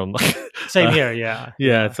stuff from. Same uh, here. Yeah,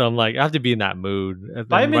 yeah, yeah. so I'm like I have to be in that mood. And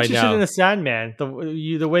But I'm then right interested in now, the Sandman.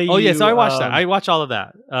 The way oh yeah, so you I watched that. I watched all of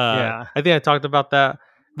that. yeah, I think I talked about that.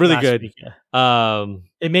 Really last good. week. Yeah. Um,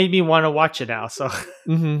 It made me want to watch it now. So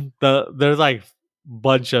there's like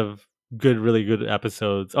bunch of good, really good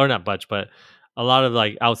episodes, or not bunch, but a lot of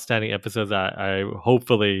like outstanding episodes that I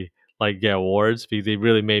hopefully like get awards because they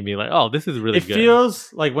really made me like, oh, this is really it good.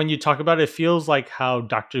 feels like when you talk about it, it feels like how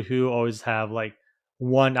Doctor Who always have like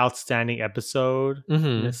one outstanding episode in a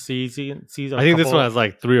Hmm. season. Season I a think this one couple. has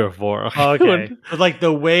like 3 or 4. Oh, okay, but like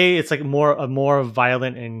the way it's like more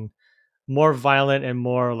violent and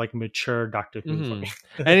more like mature Doctor Who for Hmm. me.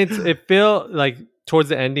 And it feel like towards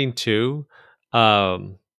the ending too.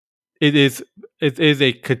 Um, it is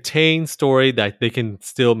a contained story that they can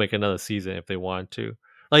still make another season if they want to.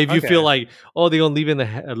 Like if you feel Okay. like, oh, they're gonna leave in the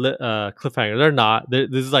cliffhanger, they're not.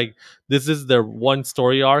 This is their one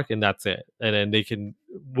story arc and that's it, and then they can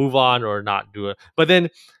move on or not do it. But then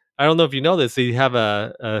I don't know if you know this. They have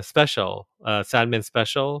a special, Sandman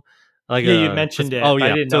special, like Yeah, you a mentioned it, oh but I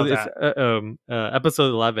yeah. didn't So know it's that. episode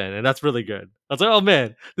 11, and that's really good. I was like, oh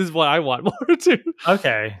man, this is what I want more too.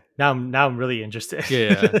 Okay, now I'm really interested.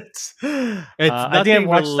 Yeah, it's I think I've nothing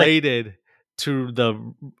watched like related to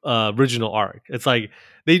the original arc. It's like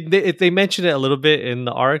they mention it a little bit in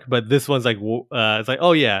the arc, but this one's like it's like,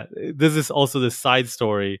 oh yeah, this is also the side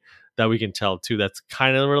story that we can tell too. That's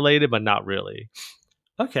kind of related, but not really.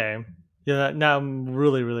 okay. Yeah, now I'm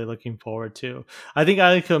really looking forward to. I think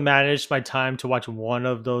I could manage my time to watch one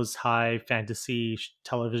of those high fantasy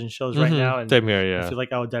television shows right now, and Same here, I yeah. feel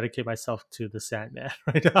like I will dedicate myself to the Sandman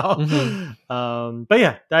right now. hmm But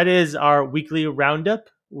yeah, that is our weekly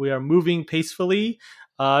roundup. We are moving peacefully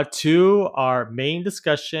to our main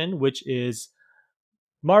discussion, which is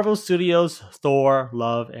Marvel Studios' Thor: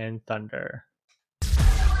 Love and Thunder.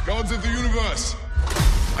 Gods of the universe,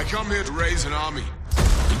 I come here to raise an army.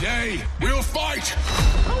 Today, we'll fight!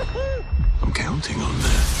 I'm counting on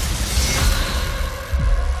that.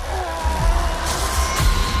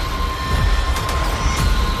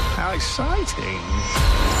 How exciting!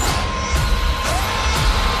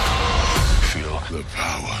 Feel the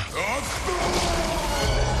power of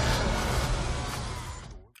Thor!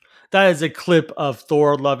 That is a clip of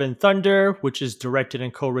Thor: Love and Thunder, which is directed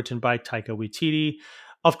and co-written by Taika Waititi.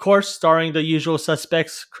 Of course, starring the usual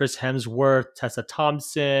suspects: Chris Hemsworth, Tessa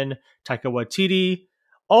Thompson, Taika Waititi.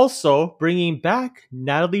 Also bringing back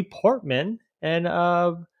Natalie Portman and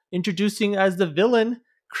introducing as the villain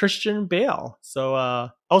Christian Bale. So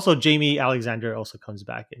also Jamie Alexander also comes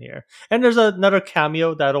back in here. And there's another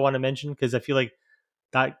cameo that I don't want to mention because I feel like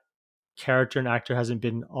that character and actor hasn't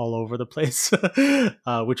been all over the place,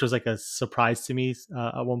 which was like a surprise to me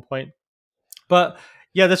at one point. But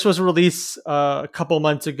yeah, this was released a couple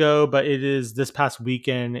months ago, but it is this past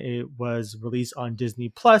weekend. It was released on Disney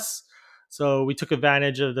Plus, so we took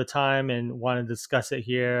advantage of the time and want to discuss it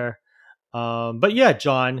here. But yeah,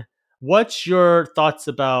 John, what's your thoughts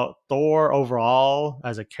about Thor overall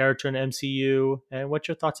as a character in MCU, and what's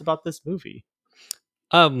your thoughts about this movie?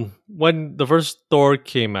 When the first Thor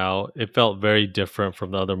came out, it felt very different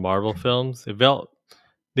from the other Marvel films. It felt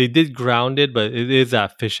they did ground it, but it is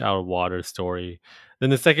that fish out of water story. Then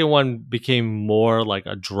the second one became more like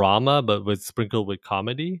a drama, but with sprinkled with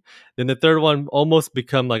comedy. Then the third one almost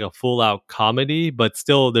become like a full out comedy, but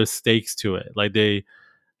still there's stakes to it. Like and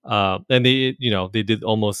they they did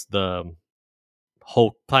almost the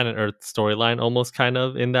whole Planet Earth storyline almost kind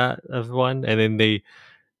of in that of one, and then they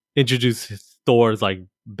introduced Thor's like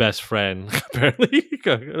best friend, apparently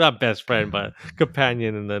not best friend, but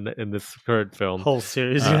companion in this current film. Whole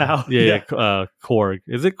series now, Yeah, yeah. Korg.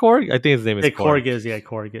 Is it Korg? I think his name is Hey, Korg. Korg is, yeah,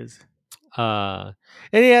 Korg is. Uh,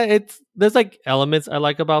 and yeah, it's there's like elements I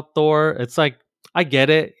like about Thor. It's like I get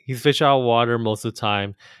it. He's fish out of water most of the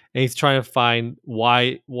time, and he's trying to find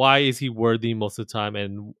why is he worthy most of the time,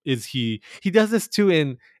 and is he does this too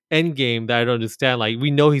in Endgame that I don't understand. Like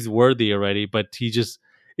we know he's worthy already, but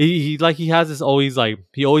he like he has this always like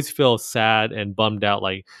he always feels sad and bummed out.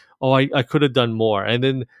 Like oh I could have done more, and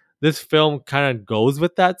then this film kind of goes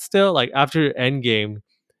with that still. Like after Endgame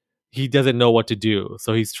he doesn't know what to do,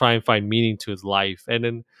 so he's trying to find meaning to his life. And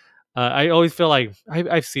then I always feel like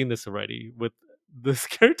I've seen this already with this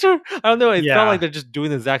character. I don't know. It felt like Yeah, they're just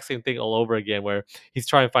doing the exact same thing all over again, where he's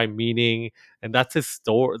trying to find meaning, and that's his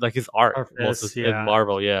story, like his arc, most of purpose, in yeah.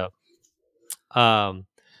 Marvel. Yeah. Um,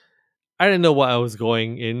 I didn't know what I was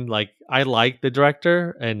going in. Like I like the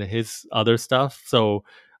director and his other stuff, so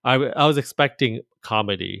I was expecting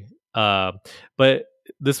comedy. But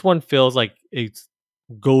this one feels like it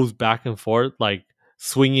goes back and forth, like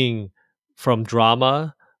swinging from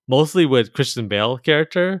drama, mostly with Christian Bale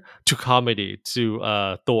character, to comedy to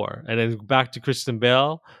Thor, and then back to Christian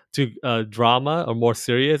Bale to drama or more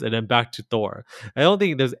serious, and then back to Thor. I don't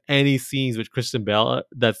think there's any scenes with Christian Bale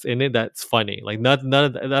that's in it that's funny. Like none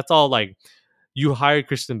of that's all like you hired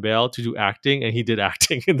Christian Bale to do acting, and he did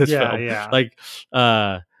acting in this Yeah, film. yeah. Like,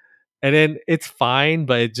 and then it's fine,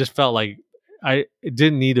 but it just felt like it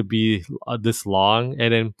didn't need to be this long.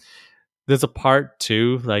 And then there's a part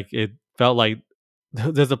two, like it felt like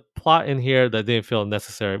there's a plot in here that didn't feel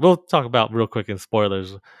necessary. We'll talk about real quick in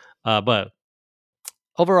spoilers, but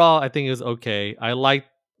overall, I think it was okay. I liked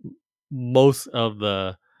most of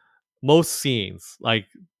the most scenes, like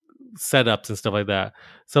setups and stuff like that.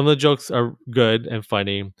 Some of the jokes are good and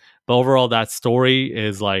funny, but overall that story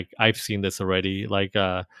is like I've seen this already. Like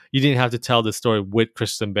you didn't have to tell the story with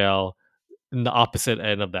Kristen Bell in the opposite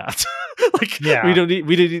end of that. Like Yeah, we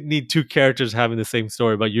didn't need two characters having the same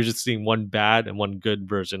story, but you're just seeing one bad and one good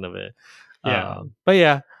version of it. yeah. But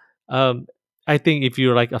yeah, um I think if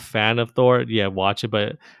you're like a fan of Thor, yeah, watch it.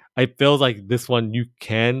 But I feel like this one you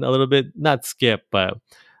can a little bit not skip, but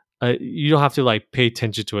you don't have to like pay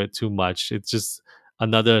attention to it too much. It's just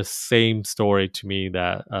another same story to me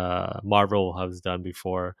that Marvel has done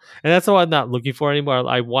before, and that's what I'm not looking for anymore.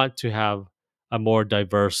 I want to have a more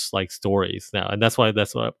diverse like stories now, and that's what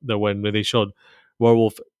the when they showed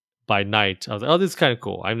Werewolf by Night, I was like, oh, this is kind of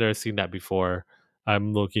cool. I've never seen that before.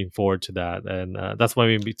 I'm looking forward to that, and that's why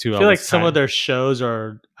maybe I too. I feel like was some of kind. their shows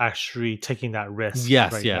are actually taking that risk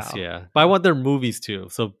Yes, right yes, now. yeah. But I want their movies too.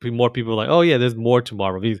 So more people are like, oh yeah, there's more to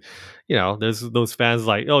Marvel. These, there's those fans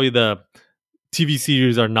like, oh, the TV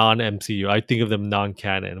series are non MCU. I think of them non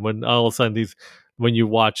canon. When all of a sudden when you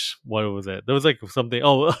watch, what was it? There was like something.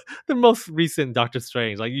 Oh, the most recent Doctor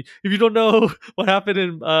Strange. Like, if you don't know what happened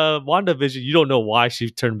in WandaVision, you don't know why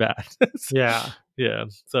she turned bad. Yeah. Yeah.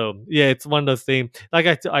 So yeah, it's one of those things. Like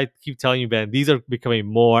I keep telling you, Ben, these are becoming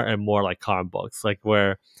more and more like comic books, like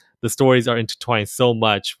where the stories are intertwined so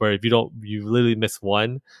much. Where if you literally miss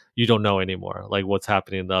one, you don't know anymore, like what's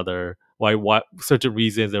happening in the other. Why certain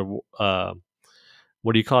reasons and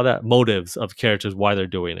what do you call that? Motives of characters why they're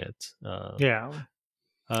doing it. Yeah.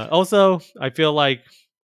 Also, I feel like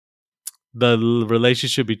the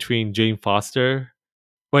relationship between Jane Foster.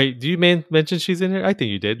 Wait, do you mention she's in here? I think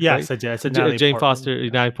you did, right? Yes, I did. I said Natalie Jane Portman. Foster,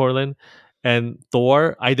 Yeah. Natalie Portland, and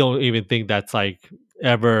Thor. I don't even think that's like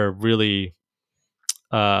ever really.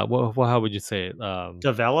 How would you say it?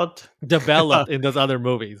 Developed. Developed in those other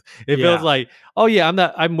movies. It feels Yeah. like, oh yeah,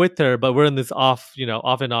 I'm with her, but we're in this off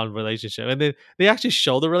and on relationship. And then they actually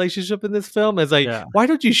show the relationship in this film. It's like, Yeah. why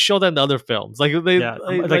don't you show that in the other films? Like Yeah.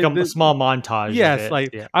 Like a small montage of yes, it.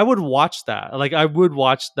 like Yeah. I would watch that. Like I would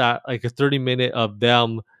watch that, like a 30-minute of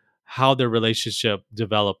them, how their relationship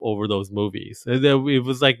developed over those movies. It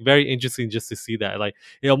was like very interesting just to see that. Like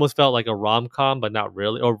it almost felt like a rom-com, but not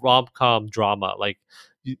really, or rom-com drama. Like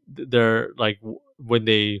they're like when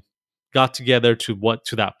they got together to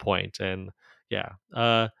that point. And yeah,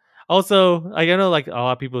 also, like, I know like a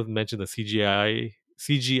lot of people have mentioned the CGI.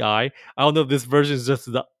 I don't know if this version is just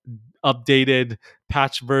the updated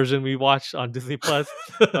patch version we watched on Disney Plus,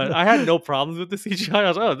 but I had no problems with the CGI. I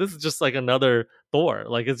was like, oh, this is just like another Thor.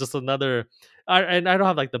 Like it's just another. And I don't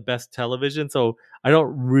have like the best television, so I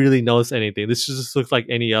don't really notice anything. This just looks like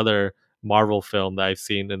any other Marvel film that I've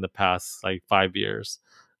seen in the past like 5 years.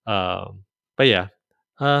 But yeah,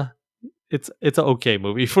 uh, it's an okay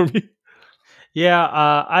movie for me. Yeah,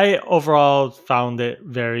 I overall found it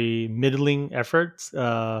very middling effort.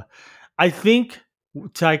 I think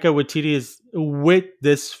Taika Waititi is with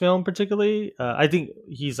this film particularly. I think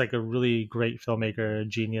he's like a really great filmmaker,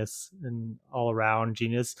 genius, and all around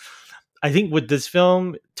genius. I think with this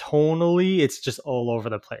film, tonally, it's just all over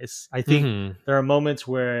the place. I think Hmm. there are moments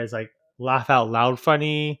where it's like laugh out loud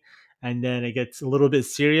funny, and then it gets a little bit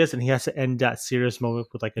serious, and he has to end that serious moment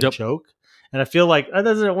with like a Yep. joke. And I feel like that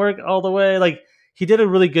doesn't work all the way. Like he did a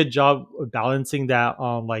really good job of balancing that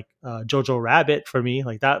on like Jojo Rabbit for me.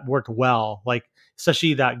 Like that worked well. Like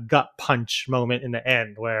especially that gut punch moment in the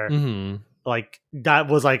end where Hmm. like that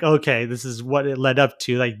was like okay, this is what it led up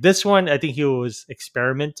to. Like this one, I think he was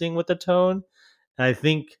experimenting with the tone, and I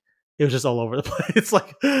think it was just all over the place.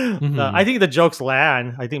 Like I Hmm. think the jokes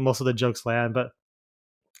land. I think most of the jokes land, but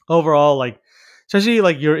overall, like especially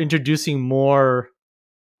like you're introducing more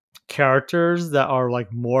characters that are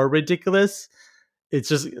like more ridiculous.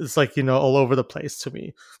 It's like all over the place to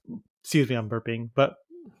me. Excuse me, I'm burping, but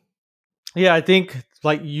yeah, I think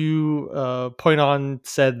like you point on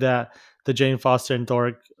said that the Jane Foster and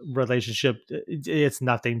Thor relationship, it's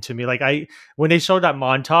nothing to me. Like when they showed that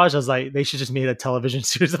montage, I was like, they should just made a television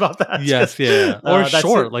series about that because Yes, yeah, or that's it.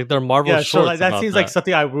 short, like they're Marvel Yeah, so like shorts that about seems like that.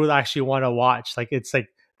 something I would actually want to watch. Like it's like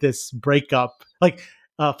this breakup, like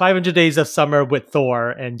 500 Days of Summer with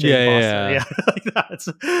Thor and Yeah, Jane yeah, Foster. yeah. Yeah,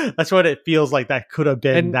 like that's what it feels like. That could have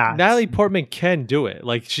been And that. Natalie Portman can do it.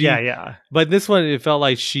 Like Yeah, she, yeah, but this one it felt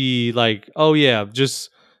like she like, oh yeah,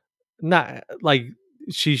 just not like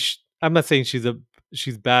I'm not saying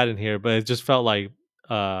she's bad in here, but it just felt like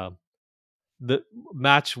uh the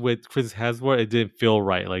match with Chris Hemsworth, it didn't feel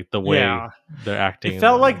right, like the way yeah. they're It acting in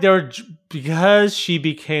felt the. like they were because she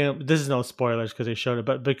became. This is no spoilers because they showed it,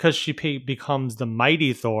 but because she becomes the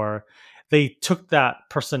mighty Thor, they took that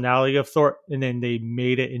personality of Thor and then they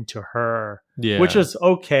made it into her, which Yeah. was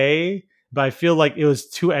okay. But I feel like it was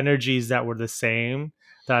two energies that were the same.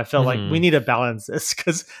 That I felt like we Hmm. need to balance this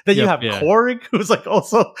because then you Yep. have Yeah. Korg who's like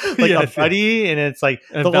also like a Yes. Yeah. buddy, and it's like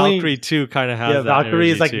And the only Valkyrie too kind of yeah, has that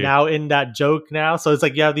Valkyrie is energy like too. now in that joke now. So it's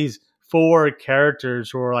like you have these four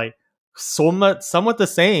characters who are like somewhat the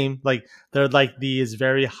same. Like they're like these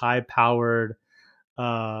very high powered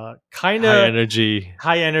kind High of energy.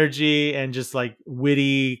 high energy and just like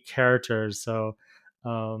witty characters. So,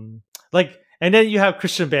 like, and then you have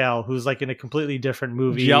Christian Bale, who's like in a completely different Yep.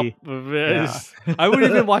 movie. Yeah, I would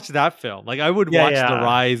even watch that film. Like I would yeah, watch The yeah,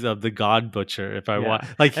 Rise of the God Butcher if I want. yeah.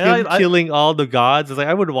 Like And him killing all the gods. It's like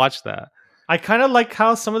I would watch that. I kind of like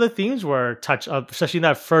how some of the themes were touched up, especially in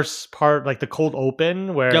that first part, like the cold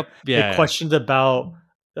open, where Yep. they Yeah. questioned about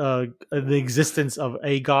the existence of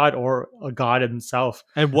a god or a god himself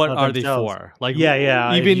And what are they themselves. for? Like Yeah,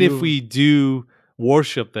 yeah. If even if you, we do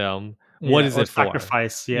worship them, what yeah, is or it for?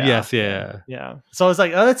 sacrifice. Yeah, Yes. yeah, Yeah. yeah. So it's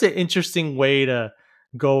like, oh, that's an interesting way to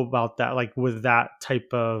go about that, like with that type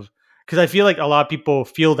of. Because I feel like a lot of people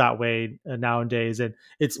feel that way nowadays, and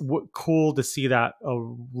it's cool to see that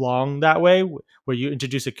along that way, where you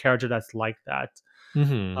introduce a character that's like that.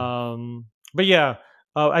 Hmm. But yeah,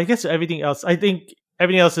 I guess everything else. I think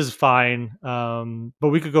everything else is fine. But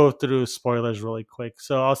we could go through spoilers really quick.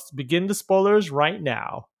 So I'll begin the spoilers right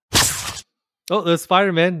now. Oh, there's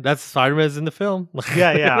Spider-Man. That's Spider-Man's in the film.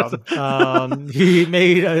 Yeah, yeah. He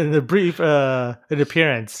made a brief an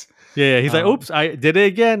appearance. Yeah, he's like, Um, "Oops, I did it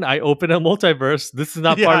again. I opened a multiverse. This is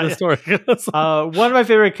not part of yeah, the yeah. story." One of my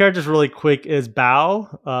favorite characters, really quick, is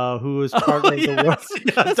Bao, who is part Oh of the world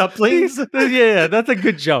yes, yes. dumplings. Yeah, that's a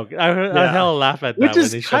good joke. I Yeah, hell laugh at which that when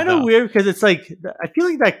is they show kind of Bao. weird because it's like I feel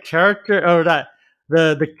like that character or that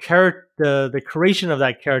the character the creation of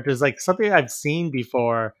that character is like something I've seen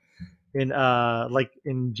before in like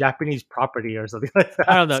in Japanese property or something like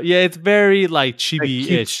I don't that. know. Yeah, it's very like Like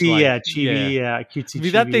chibi-ish. cutesy, Like yeah, yeah, chibi, yeah, I cutesy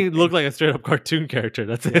mean that chibi thing thing. looked like a straight up cartoon character.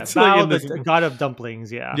 That's it. Yeah, It's like Bao, in the this. god of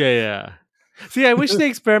dumplings. Yeah, Yeah, yeah. See, I wish they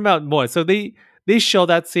experiment more. So they show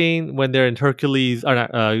that scene when they're in Hercules or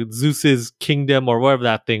not, Zeus's kingdom or whatever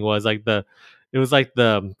that thing was. Like it was like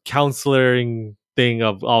the counseling thing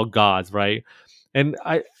of all gods, right? And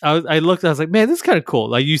I looked, I was like, man, this is kind of cool.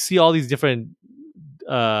 Like you see all these different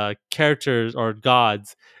characters or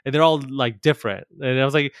gods, and they're all like different. And I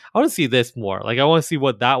was like, I want to see this more. Like I want to see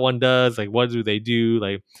what that one does. Like what do they do?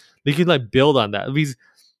 Like they can like build on that. Because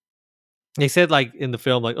they said like in the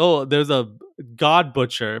film like oh there's a god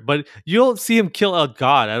butcher but you don't see him kill a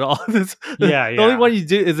god at all. The yeah, only yeah, one you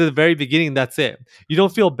do is at the very beginning. That's it. You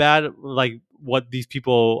don't feel bad like what these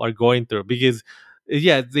people are going through because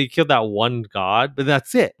yeah they killed that one god but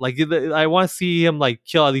that's it. Like I want to see him like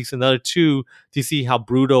kill at least another two to see how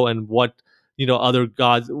brutal and what other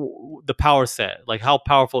gods the power set like how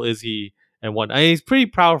powerful is he and what. I mean, he's pretty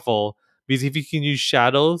powerful because if you can use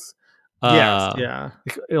shadows yes, uh yeah,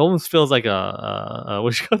 it almost feels like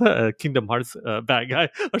what you call that, a Kingdom Hearts bad guy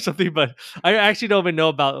or something. But I actually don't even know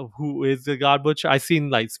about who is the God Butcher. I've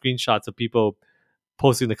seen like screenshots of people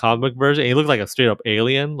posting the comic book version. And he looked like a straight up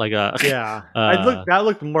alien, like a yeah. I uh, look that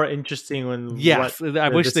looked more interesting when what yes. I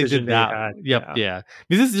the wish they decision did they that. had. Yep, Yeah, yeah.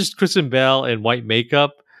 This is just Christian Bale in white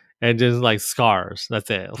makeup and just like scars.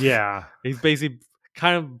 That's it. yeah. He's basically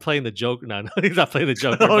kind of playing the joke. No, he's not playing the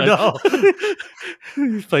Joker, Oh but no.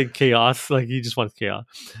 he's playing chaos. Like he just wants chaos.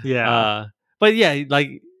 Yeah. Uh, but yeah,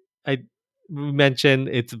 like I mentioned,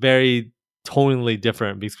 it's very tonally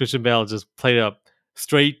different because Christian Bale just played up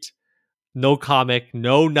straight, no comic,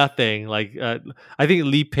 no nothing. Like I think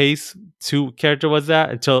Lee Pace two character was that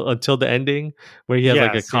until the ending where he has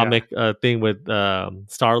like a Yes. Yeah. comic thing with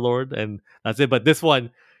Star Lord and that's it. But this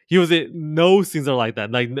one. He was it. No scenes are like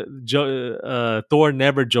that. Like Thor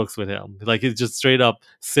never jokes with him. Like it's just straight up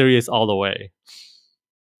serious all the way.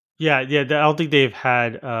 Yeah. Yeah. I don't think they've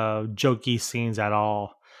had jokey scenes at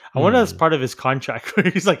all. I wonder if that's Hmm. part of his contract where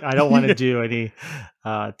he's like, I don't want to do any.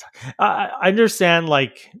 I understand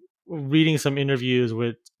like reading some interviews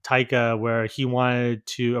with Taika where he wanted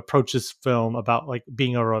to approach this film about like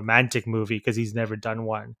being a romantic movie because he's never done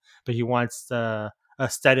one, but he wants the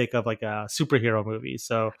aesthetic of like a superhero movie.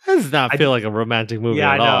 So That does not I feel like a romantic movie yeah,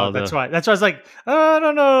 I at know. all. That's why I was like, oh, I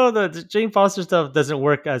don't know. The Jane Foster stuff doesn't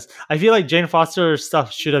work as I feel like Jane Foster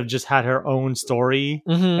stuff should have just had her own story,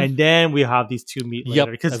 Mhm. and then we have these two meet later.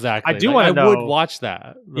 Yep, Because I exactly. do Like want I to would know, watch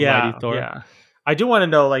that, the Mighty yeah, Thor. yeah, I do want to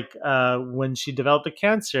know like when she developed the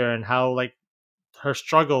cancer and how like her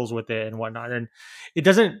struggles with it and whatnot. And it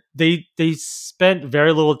doesn't. They spent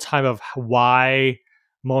very little time of why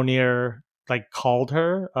Monier like called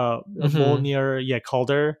her. Mhm. Monier, yeah, called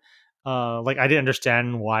her. Like I didn't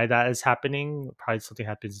understand why that is happening. Probably something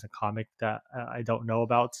happens in the comic that I don't know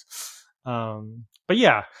about. But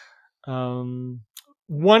yeah, um,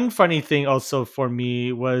 one funny thing also for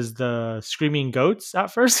me was the screaming goats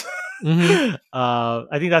at first. Mhm.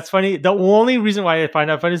 I think that's funny. The only reason why I find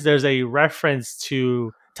that funny is there's a reference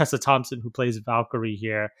to Tessa Thompson who plays Valkyrie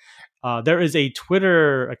here. There is a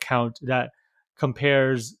Twitter account that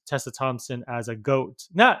compares Tessa Thompson as a goat,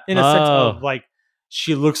 not in a sense of Oh. like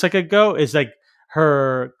she looks like a goat. It's like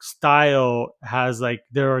her style has like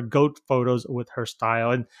there are goat photos with her style,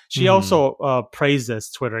 and she Mhm. also praised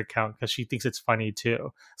this Twitter account because she thinks it's funny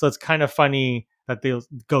too. So it's kind of funny that the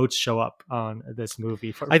goats show up on this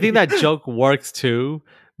movie for I think me. that joke works too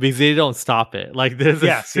because they don't stop it. Like there's a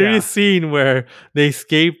Yes, yeah, serious scene where they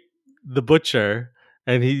escape the butcher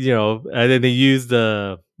and and then they use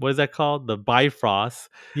the what is that called? The Bifrost.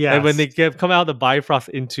 And when yes, they come out of the Bifrost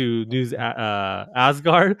into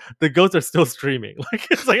Asgard, the goats are still screaming. Like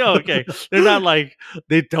it's like, oh, okay. They're not like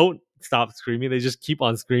they don't stop screaming. They just keep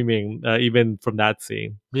on screaming even from that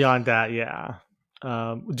scene. beyond that, yeah.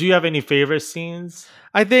 Do you have any favorite scenes?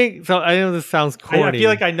 I think so. I know this sounds I feel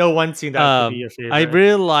like corny. I know one scene that could be your I favorite.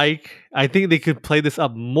 really like. I think they could play this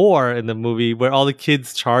up more in the movie, where all the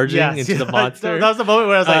kids charging Yes, into yeah, the that monster. was the moment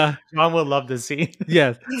where I was like, Uh, John will love this scene.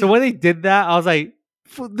 yes. So when they did that, I was like,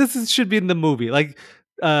 should be in the movie." Like,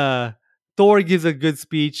 uh, Thor gives a good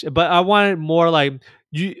speech, but I wanted more like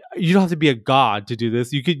you don't have to be a god to do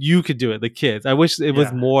this. You could do it. The kids. I wish it was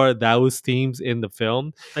Yeah, more those themes in the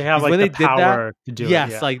film they have because like when the they did that, power to do it.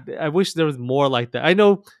 yes, Yeah, like I wish there was more like that. I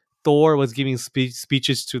know Thor was giving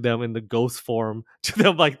speeches to them in the ghost form to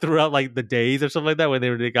them like throughout like the days or something like that when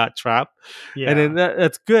they got trapped, and then yeah,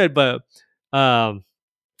 that's good, but um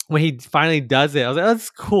when he finally does it, I was like, "That's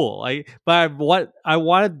cool." Like, but what I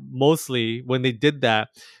wanted mostly when they did that,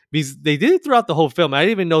 because they did it throughout the whole film. I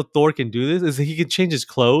didn't even know Thor can do this. Is he can change his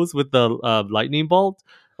clothes with the lightning bolt,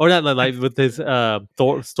 or not like with his Thor I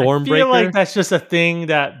feel like Stormbreaker. that's just a thing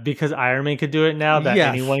that because Iron Man could do it now, that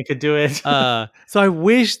Yes. anyone could do it. So I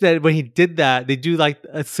wish that when he did that, they do like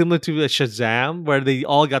similar to a Shazam, where they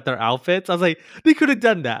all got their outfits. I was like, they could have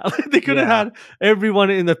done that. They could have Yeah. had everyone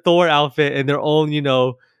in the Thor outfit and their own,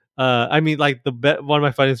 I mean, like one of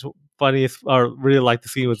my funniest, or really like the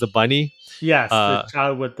scene was the bunny. Yes, the Uh,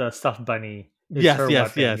 child with the stuffed bunny is yes, her yes,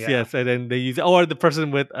 weapon. yes, Yeah. yes, and then they use or the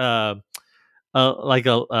person with like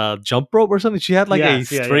a jump rope or something. She had like a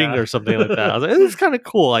Yes. Yeah. string or something like that. Yeah. I was like, this is kind of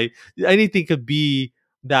cool. Like anything could be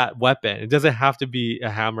that weapon. It doesn't have to be a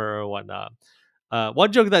hammer or whatnot.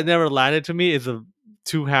 One joke that never landed to me is a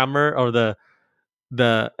two hammer or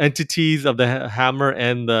the entities of the hammer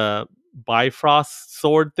and the Bifrost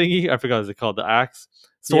sword thingy. I forgot what it's called. The axe,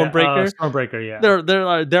 Yeah. Stormbreaker. Stormbreaker.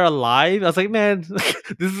 Yeah. They're alive. I was like, man,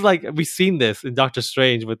 this is like we've seen this in Doctor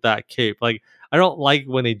Strange with that cape. Like, I don't like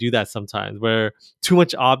when they do that sometimes, where too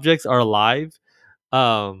much objects are alive.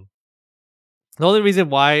 Um, the only reason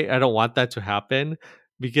why I don't want that to happen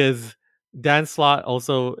because Dan Slott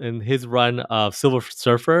also in his run of Silver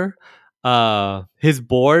Surfer, his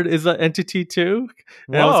board is an entity too,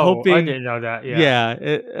 and I was Whoa, I hoping, didn't know that. Yeah.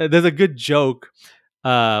 yeah, there's a good joke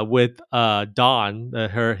with Dawn,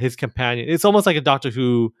 his companion. It's almost like a Doctor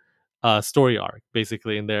Who story arc,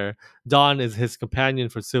 basically. In there, Dawn is his companion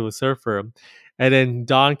for Silver Surfer, and then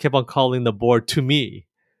Dawn kept on calling the board to me,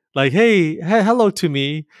 like, "Hey, hello to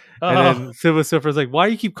me," and Oh. then Silver Surfer's like, "Why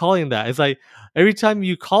do you keep calling that?" It's like every time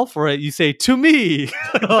you call for it, you say to me.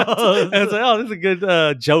 And it's like, oh, this is a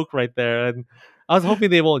good joke right there, and I was hoping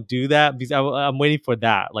they won't do that because I'm waiting for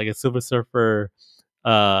that, like a Silver Surfer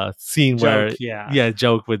scene Joke. where Yeah. yeah,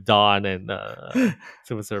 joke with Dawn and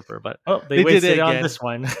Silver Surfer, but Oh, they they did it wasted it on again. this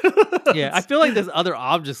one. Yeah, I feel like there's other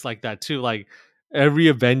objects like that too. Like every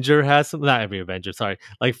Avenger has some, not every Avenger, sorry.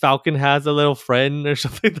 Like Falcon has a little friend or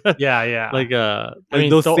something that, Yeah. Yeah. I like mean,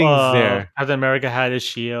 those things there. Captain America had his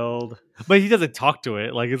shield. But he doesn't talk to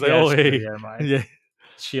it. Like it's like, Yeah, oh it's true. hey, Yeah, my yeah.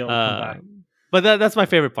 shield come Uh, back. but that's my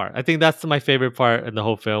favorite part. I think that's my favorite part in the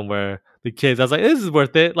whole film where the kids. I was like, this is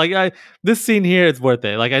worth it. Like this scene here is worth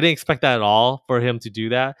it. Like I didn't expect that at all for him to do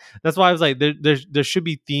that. That's why I was like, there should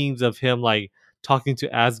be themes of him like talking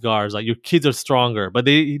to Asgards, like your kids are stronger, but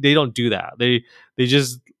they don't do that. They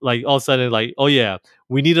just like all of a sudden like, oh yeah,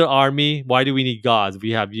 we need an army. Why do we need gods? We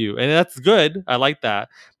have you, and that's good. I like that.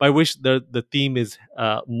 But I wish the theme is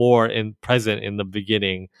more in present in the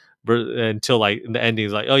beginning until like in the ending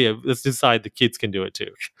is like, oh yeah, let's decide the kids can do it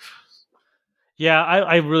too. Yeah,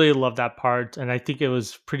 I really love that part, and I think it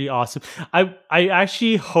was pretty awesome. I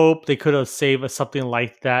actually hope they could have saved something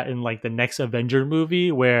like that in like the next Avenger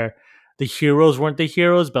movie, where the heroes weren't the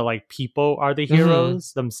heroes, but like people are the Mm-hmm.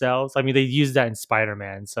 heroes themselves. I mean, they used that in Spider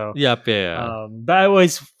Man, so Yep, yeah. but I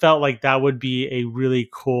always felt like that would be a really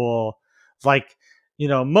cool, like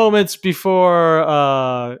moments before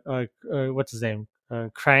what's his name,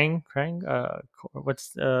 Krang, what's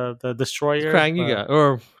the destroyer, Krang, you got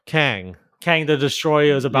or Kang. Kang the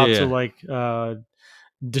Destroyer is about to Yeah, like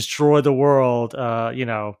destroy the world.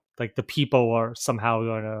 Like the people are somehow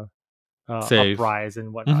going to save. uprise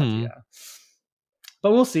and whatnot. Mm-hmm. Yeah.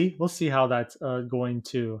 but we'll see. We'll see how that's going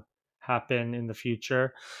to happen in the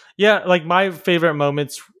future. Yeah, like my favorite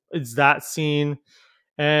moments is that scene,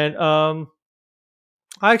 and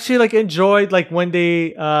I actually like enjoyed like when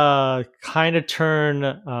they kind of turn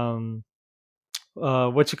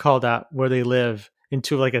what you call that where they live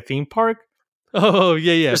into like a theme park. Oh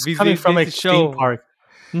yeah, yeah. Just Because coming they from have to a theme show. park,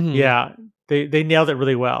 Mhm. yeah, they nailed it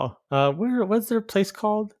really well. What's their place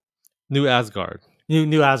called? New Asgard.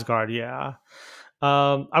 New Asgard, yeah.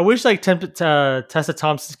 I wish like Tessa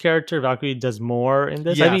Thompson's character Valkyrie does more in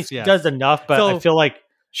this. I mean, Yes, she does yes. enough, but I So feel like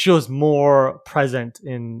she was more present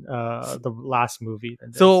in the last movie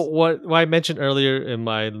than So this. what I mentioned earlier in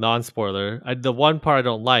my non-spoiler, the one part I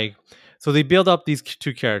don't like. So they build up these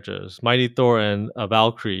two characters, Mighty Thor and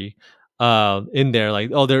Valkyrie, in there.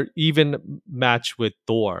 Like, oh, they're even matched with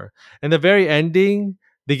Thor. And the very ending,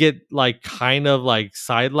 they get like kind of like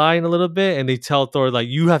sidelined a little bit, and they tell Thor like,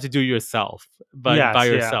 you have to do it yourself by Yes, yeah.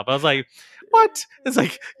 yourself. I was like, what? It's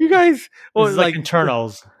like you guys, This or is like like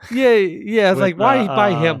internals yeah, yeah. It's with like why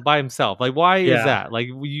by him by himself? Like why is yeah, that? Like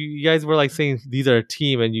you guys were like saying these are a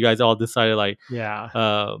team, and you guys all decided like, yeah,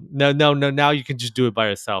 no, no, no. Now you can just do it by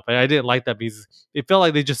yourself. And I didn't like that because it felt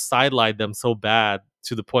like they just sidelined them so bad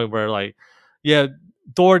to the point where like, yeah,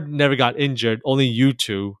 Thor never got injured. Only you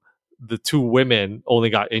two, the two women, only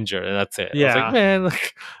got injured, and that's it. I was like, yeah, man,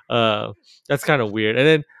 like, that's kind of weird. And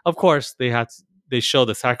then of course they show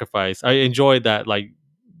the sacrifice. I enjoyed that like.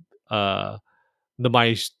 The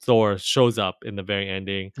Mighty Thor shows up in the very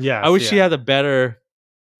ending. I yes, wish she yeah, had a better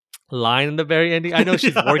line in the very ending. I know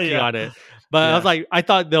she's yeah, working yeah, on it, but I was yeah. like, I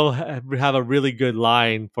thought they'll have a really good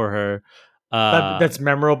line for her. That's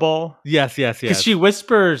memorable Yes, yes, because she yes.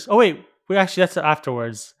 whispers. Oh wait, actually, that's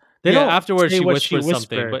afterwards. They Yeah, don't afterwards say she what she whispers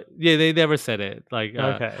something, whispered. but yeah, they never said it. Like,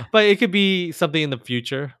 Okay, but it could be something in the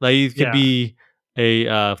future. Like, it could yeah, be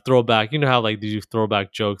a throwback. You know how like they do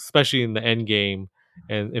throwback jokes, especially in the End Game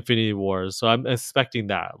and Infinity Wars. So I'm expecting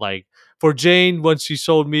that. Like for Jane, once she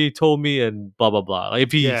told me, and blah blah blah. Like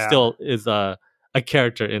if he yeah, still is a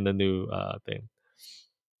character in the new thing.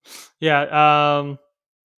 yeah.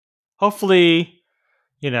 Hopefully,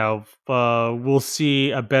 we'll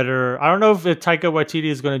see a better. I don't know if Taika Waititi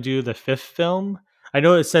is going to do the fifth film. I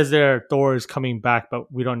know it says there Thor is coming back,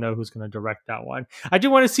 but we don't know who's going to direct that one. I do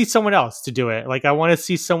want to see someone else to do it. Like I want to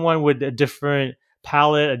see someone with a different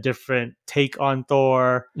palette, a different take on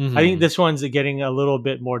Thor. I think Hmm. this one's getting a little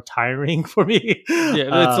bit more tiring for me.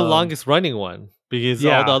 Yeah, it's the longest running one because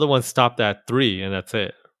all the Yeah, other ones stopped at 3, and that's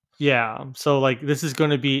it. yeah. So like this is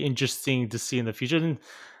going to be interesting to see in the future. And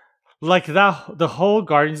like that the whole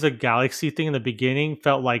Guardians of the Galaxy thing in the beginning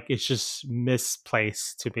felt like it's just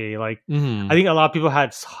misplaced to me. Like I Hmm. think a lot of people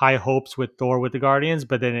had high hopes with Thor with the Guardians,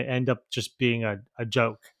 but then it ended up just being a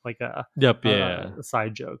joke, like Yep. a, Yeah. a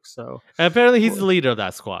side joke. So And apparently he's well, the leader of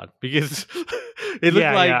that squad because it looked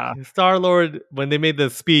yeah, like yeah, Star Lord when they made the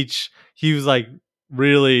speech, he was like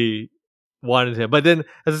really wanted him. But then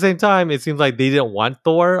at the same time, it seems like they didn't want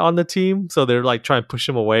Thor on the team, so they're like trying to push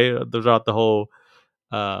him away throughout the whole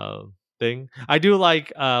uh, thing. I do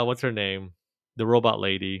like what's her name, the robot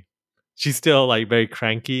lady. She's still like very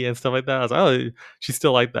cranky and stuff like that. I was like, oh, she's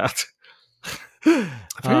still like that. I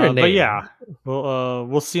forget her but yeah, name.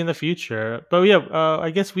 we'll see in the future. But yeah, I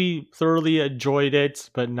guess we thoroughly enjoyed it,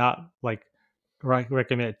 but not like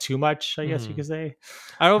recommend it too much. I guess you Mhm. could say.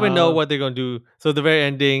 I don't even know Uh, what they're gonna do. So the very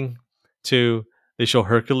ending, too, they show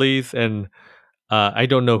Hercules, and I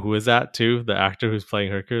don't know who is that too, the actor who's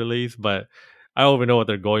playing Hercules, but I don't even know what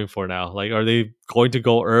they're going for now. Like, are they going to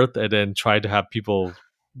go Earth and then try to have people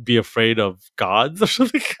be afraid of gods or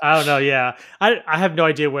something? I don't know. Yeah, I have no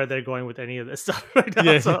idea where they're going with any of this stuff right now.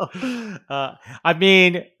 Yeah, So, I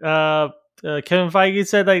mean, Kevin Feige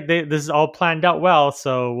said like this is all planned out well,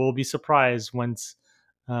 so we'll be surprised once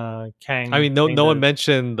I Kang mean, no, Kang no one does.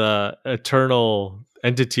 mentioned the eternal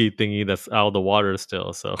entity thingy that's out of the water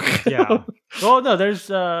still. So, Yeah. Well, no, there's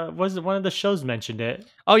was one of the shows mentioned it.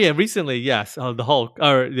 oh yeah, recently, yes, the Hulk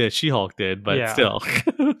or yeah, She Hulk did, but Yeah. still.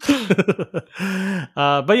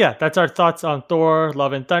 But yeah, that's our thoughts on Thor: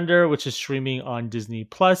 Love and Thunder, which is streaming on Disney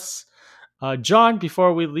Plus. John,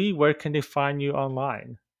 before we leave, where can they find you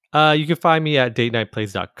online? You can find me at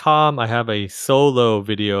datenightplays.com. I have a solo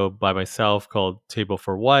video by myself called Table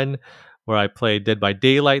for One, where I play Dead by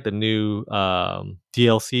Daylight, the new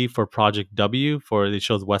DLC for Project W for the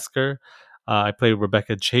show's Wesker. I play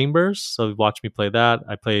Rebecca Chambers, so watch me play that.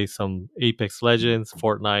 I play some Apex Legends,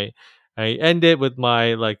 Fortnite. I end it with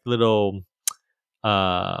my like little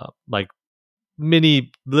like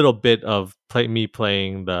mini little bit of me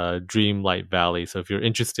playing the Dreamlight Valley. So if you're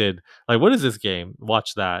interested, like what is this game?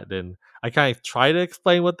 Watch that. Then I kind of try to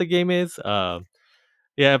explain what the game is.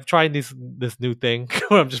 Yeah, I'm trying this new thing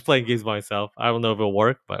where I'm just playing games by myself. I don't know if it'll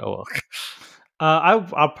work, but oh well.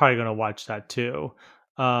 I'm probably gonna watch that too,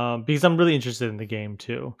 because I'm really interested in the game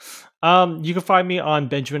too. You can find me on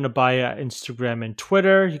Benjamin Abaya, Instagram and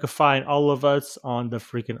Twitter. You can find all of us on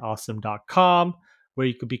thefreakingawesome.com, where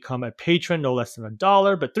you could become a patron, no less than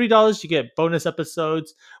 $1. But $3, you get bonus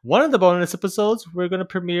episodes. One of the bonus episodes we're gonna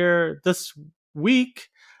premiere this week.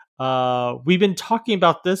 We've been talking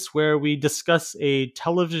about this where we discuss a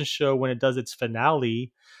television show when it does its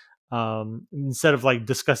finale. Instead of like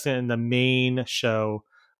discussing it in the main show,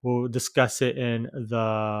 we'll discuss it in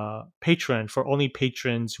the patron for only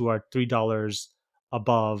patrons who are $3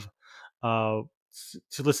 above, uh,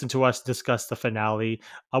 to listen to us discuss the finale.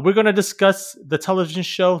 We're going to discuss the television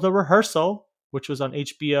show The Rehearsal, which was on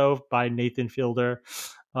HBO by Nathan Fielder.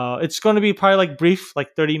 It's going to be probably like brief,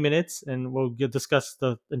 like 30 minutes, and we'll discuss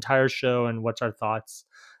the entire show and what's our thoughts.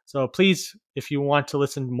 So please, if you want to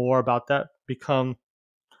listen more about that, become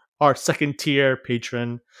our second tier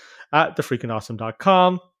patron at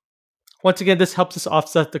thefreakingawesome.com. Once again, this helps us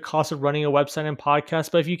offset the cost of running a website and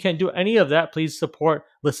podcast. But if you can't do any of that, please support,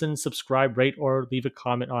 listen, subscribe, rate, or leave a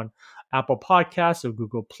comment on Apple Podcasts or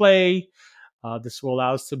Google Play. This will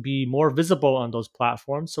allow us to be more visible on those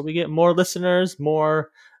platforms, so we get more listeners,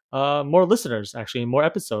 more listeners, actually, more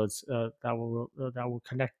episodes that will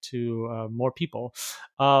connect to more people.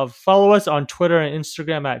 Follow us on Twitter and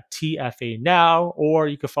Instagram at TFA Now, or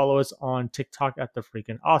you can follow us on TikTok at The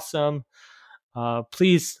Freaking Awesome.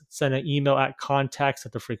 Please send an email at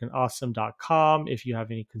contacts@thefreakingawesome.com if you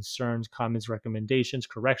have any concerns, comments, recommendations,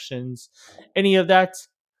 corrections, any of that.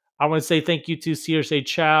 I want to say thank you to CRSA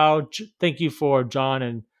Chow. Thank you for John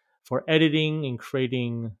and for editing and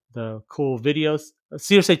creating the cool videos.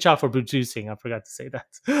 CRSA Chow for producing. I forgot to say that.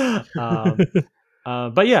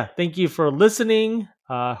 But yeah, thank you for listening.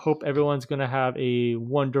 Hope everyone's going to have a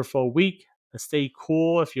wonderful week. Stay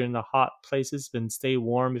cool if you're in the hot places, and stay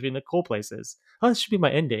warm if you're in the cold places. Oh, this should be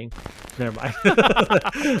my ending. Never mind.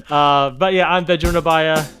 But yeah, I'm Benjamin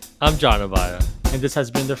Abaya, I'm John Abaya. and this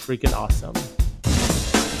has been The Freaking Awesome.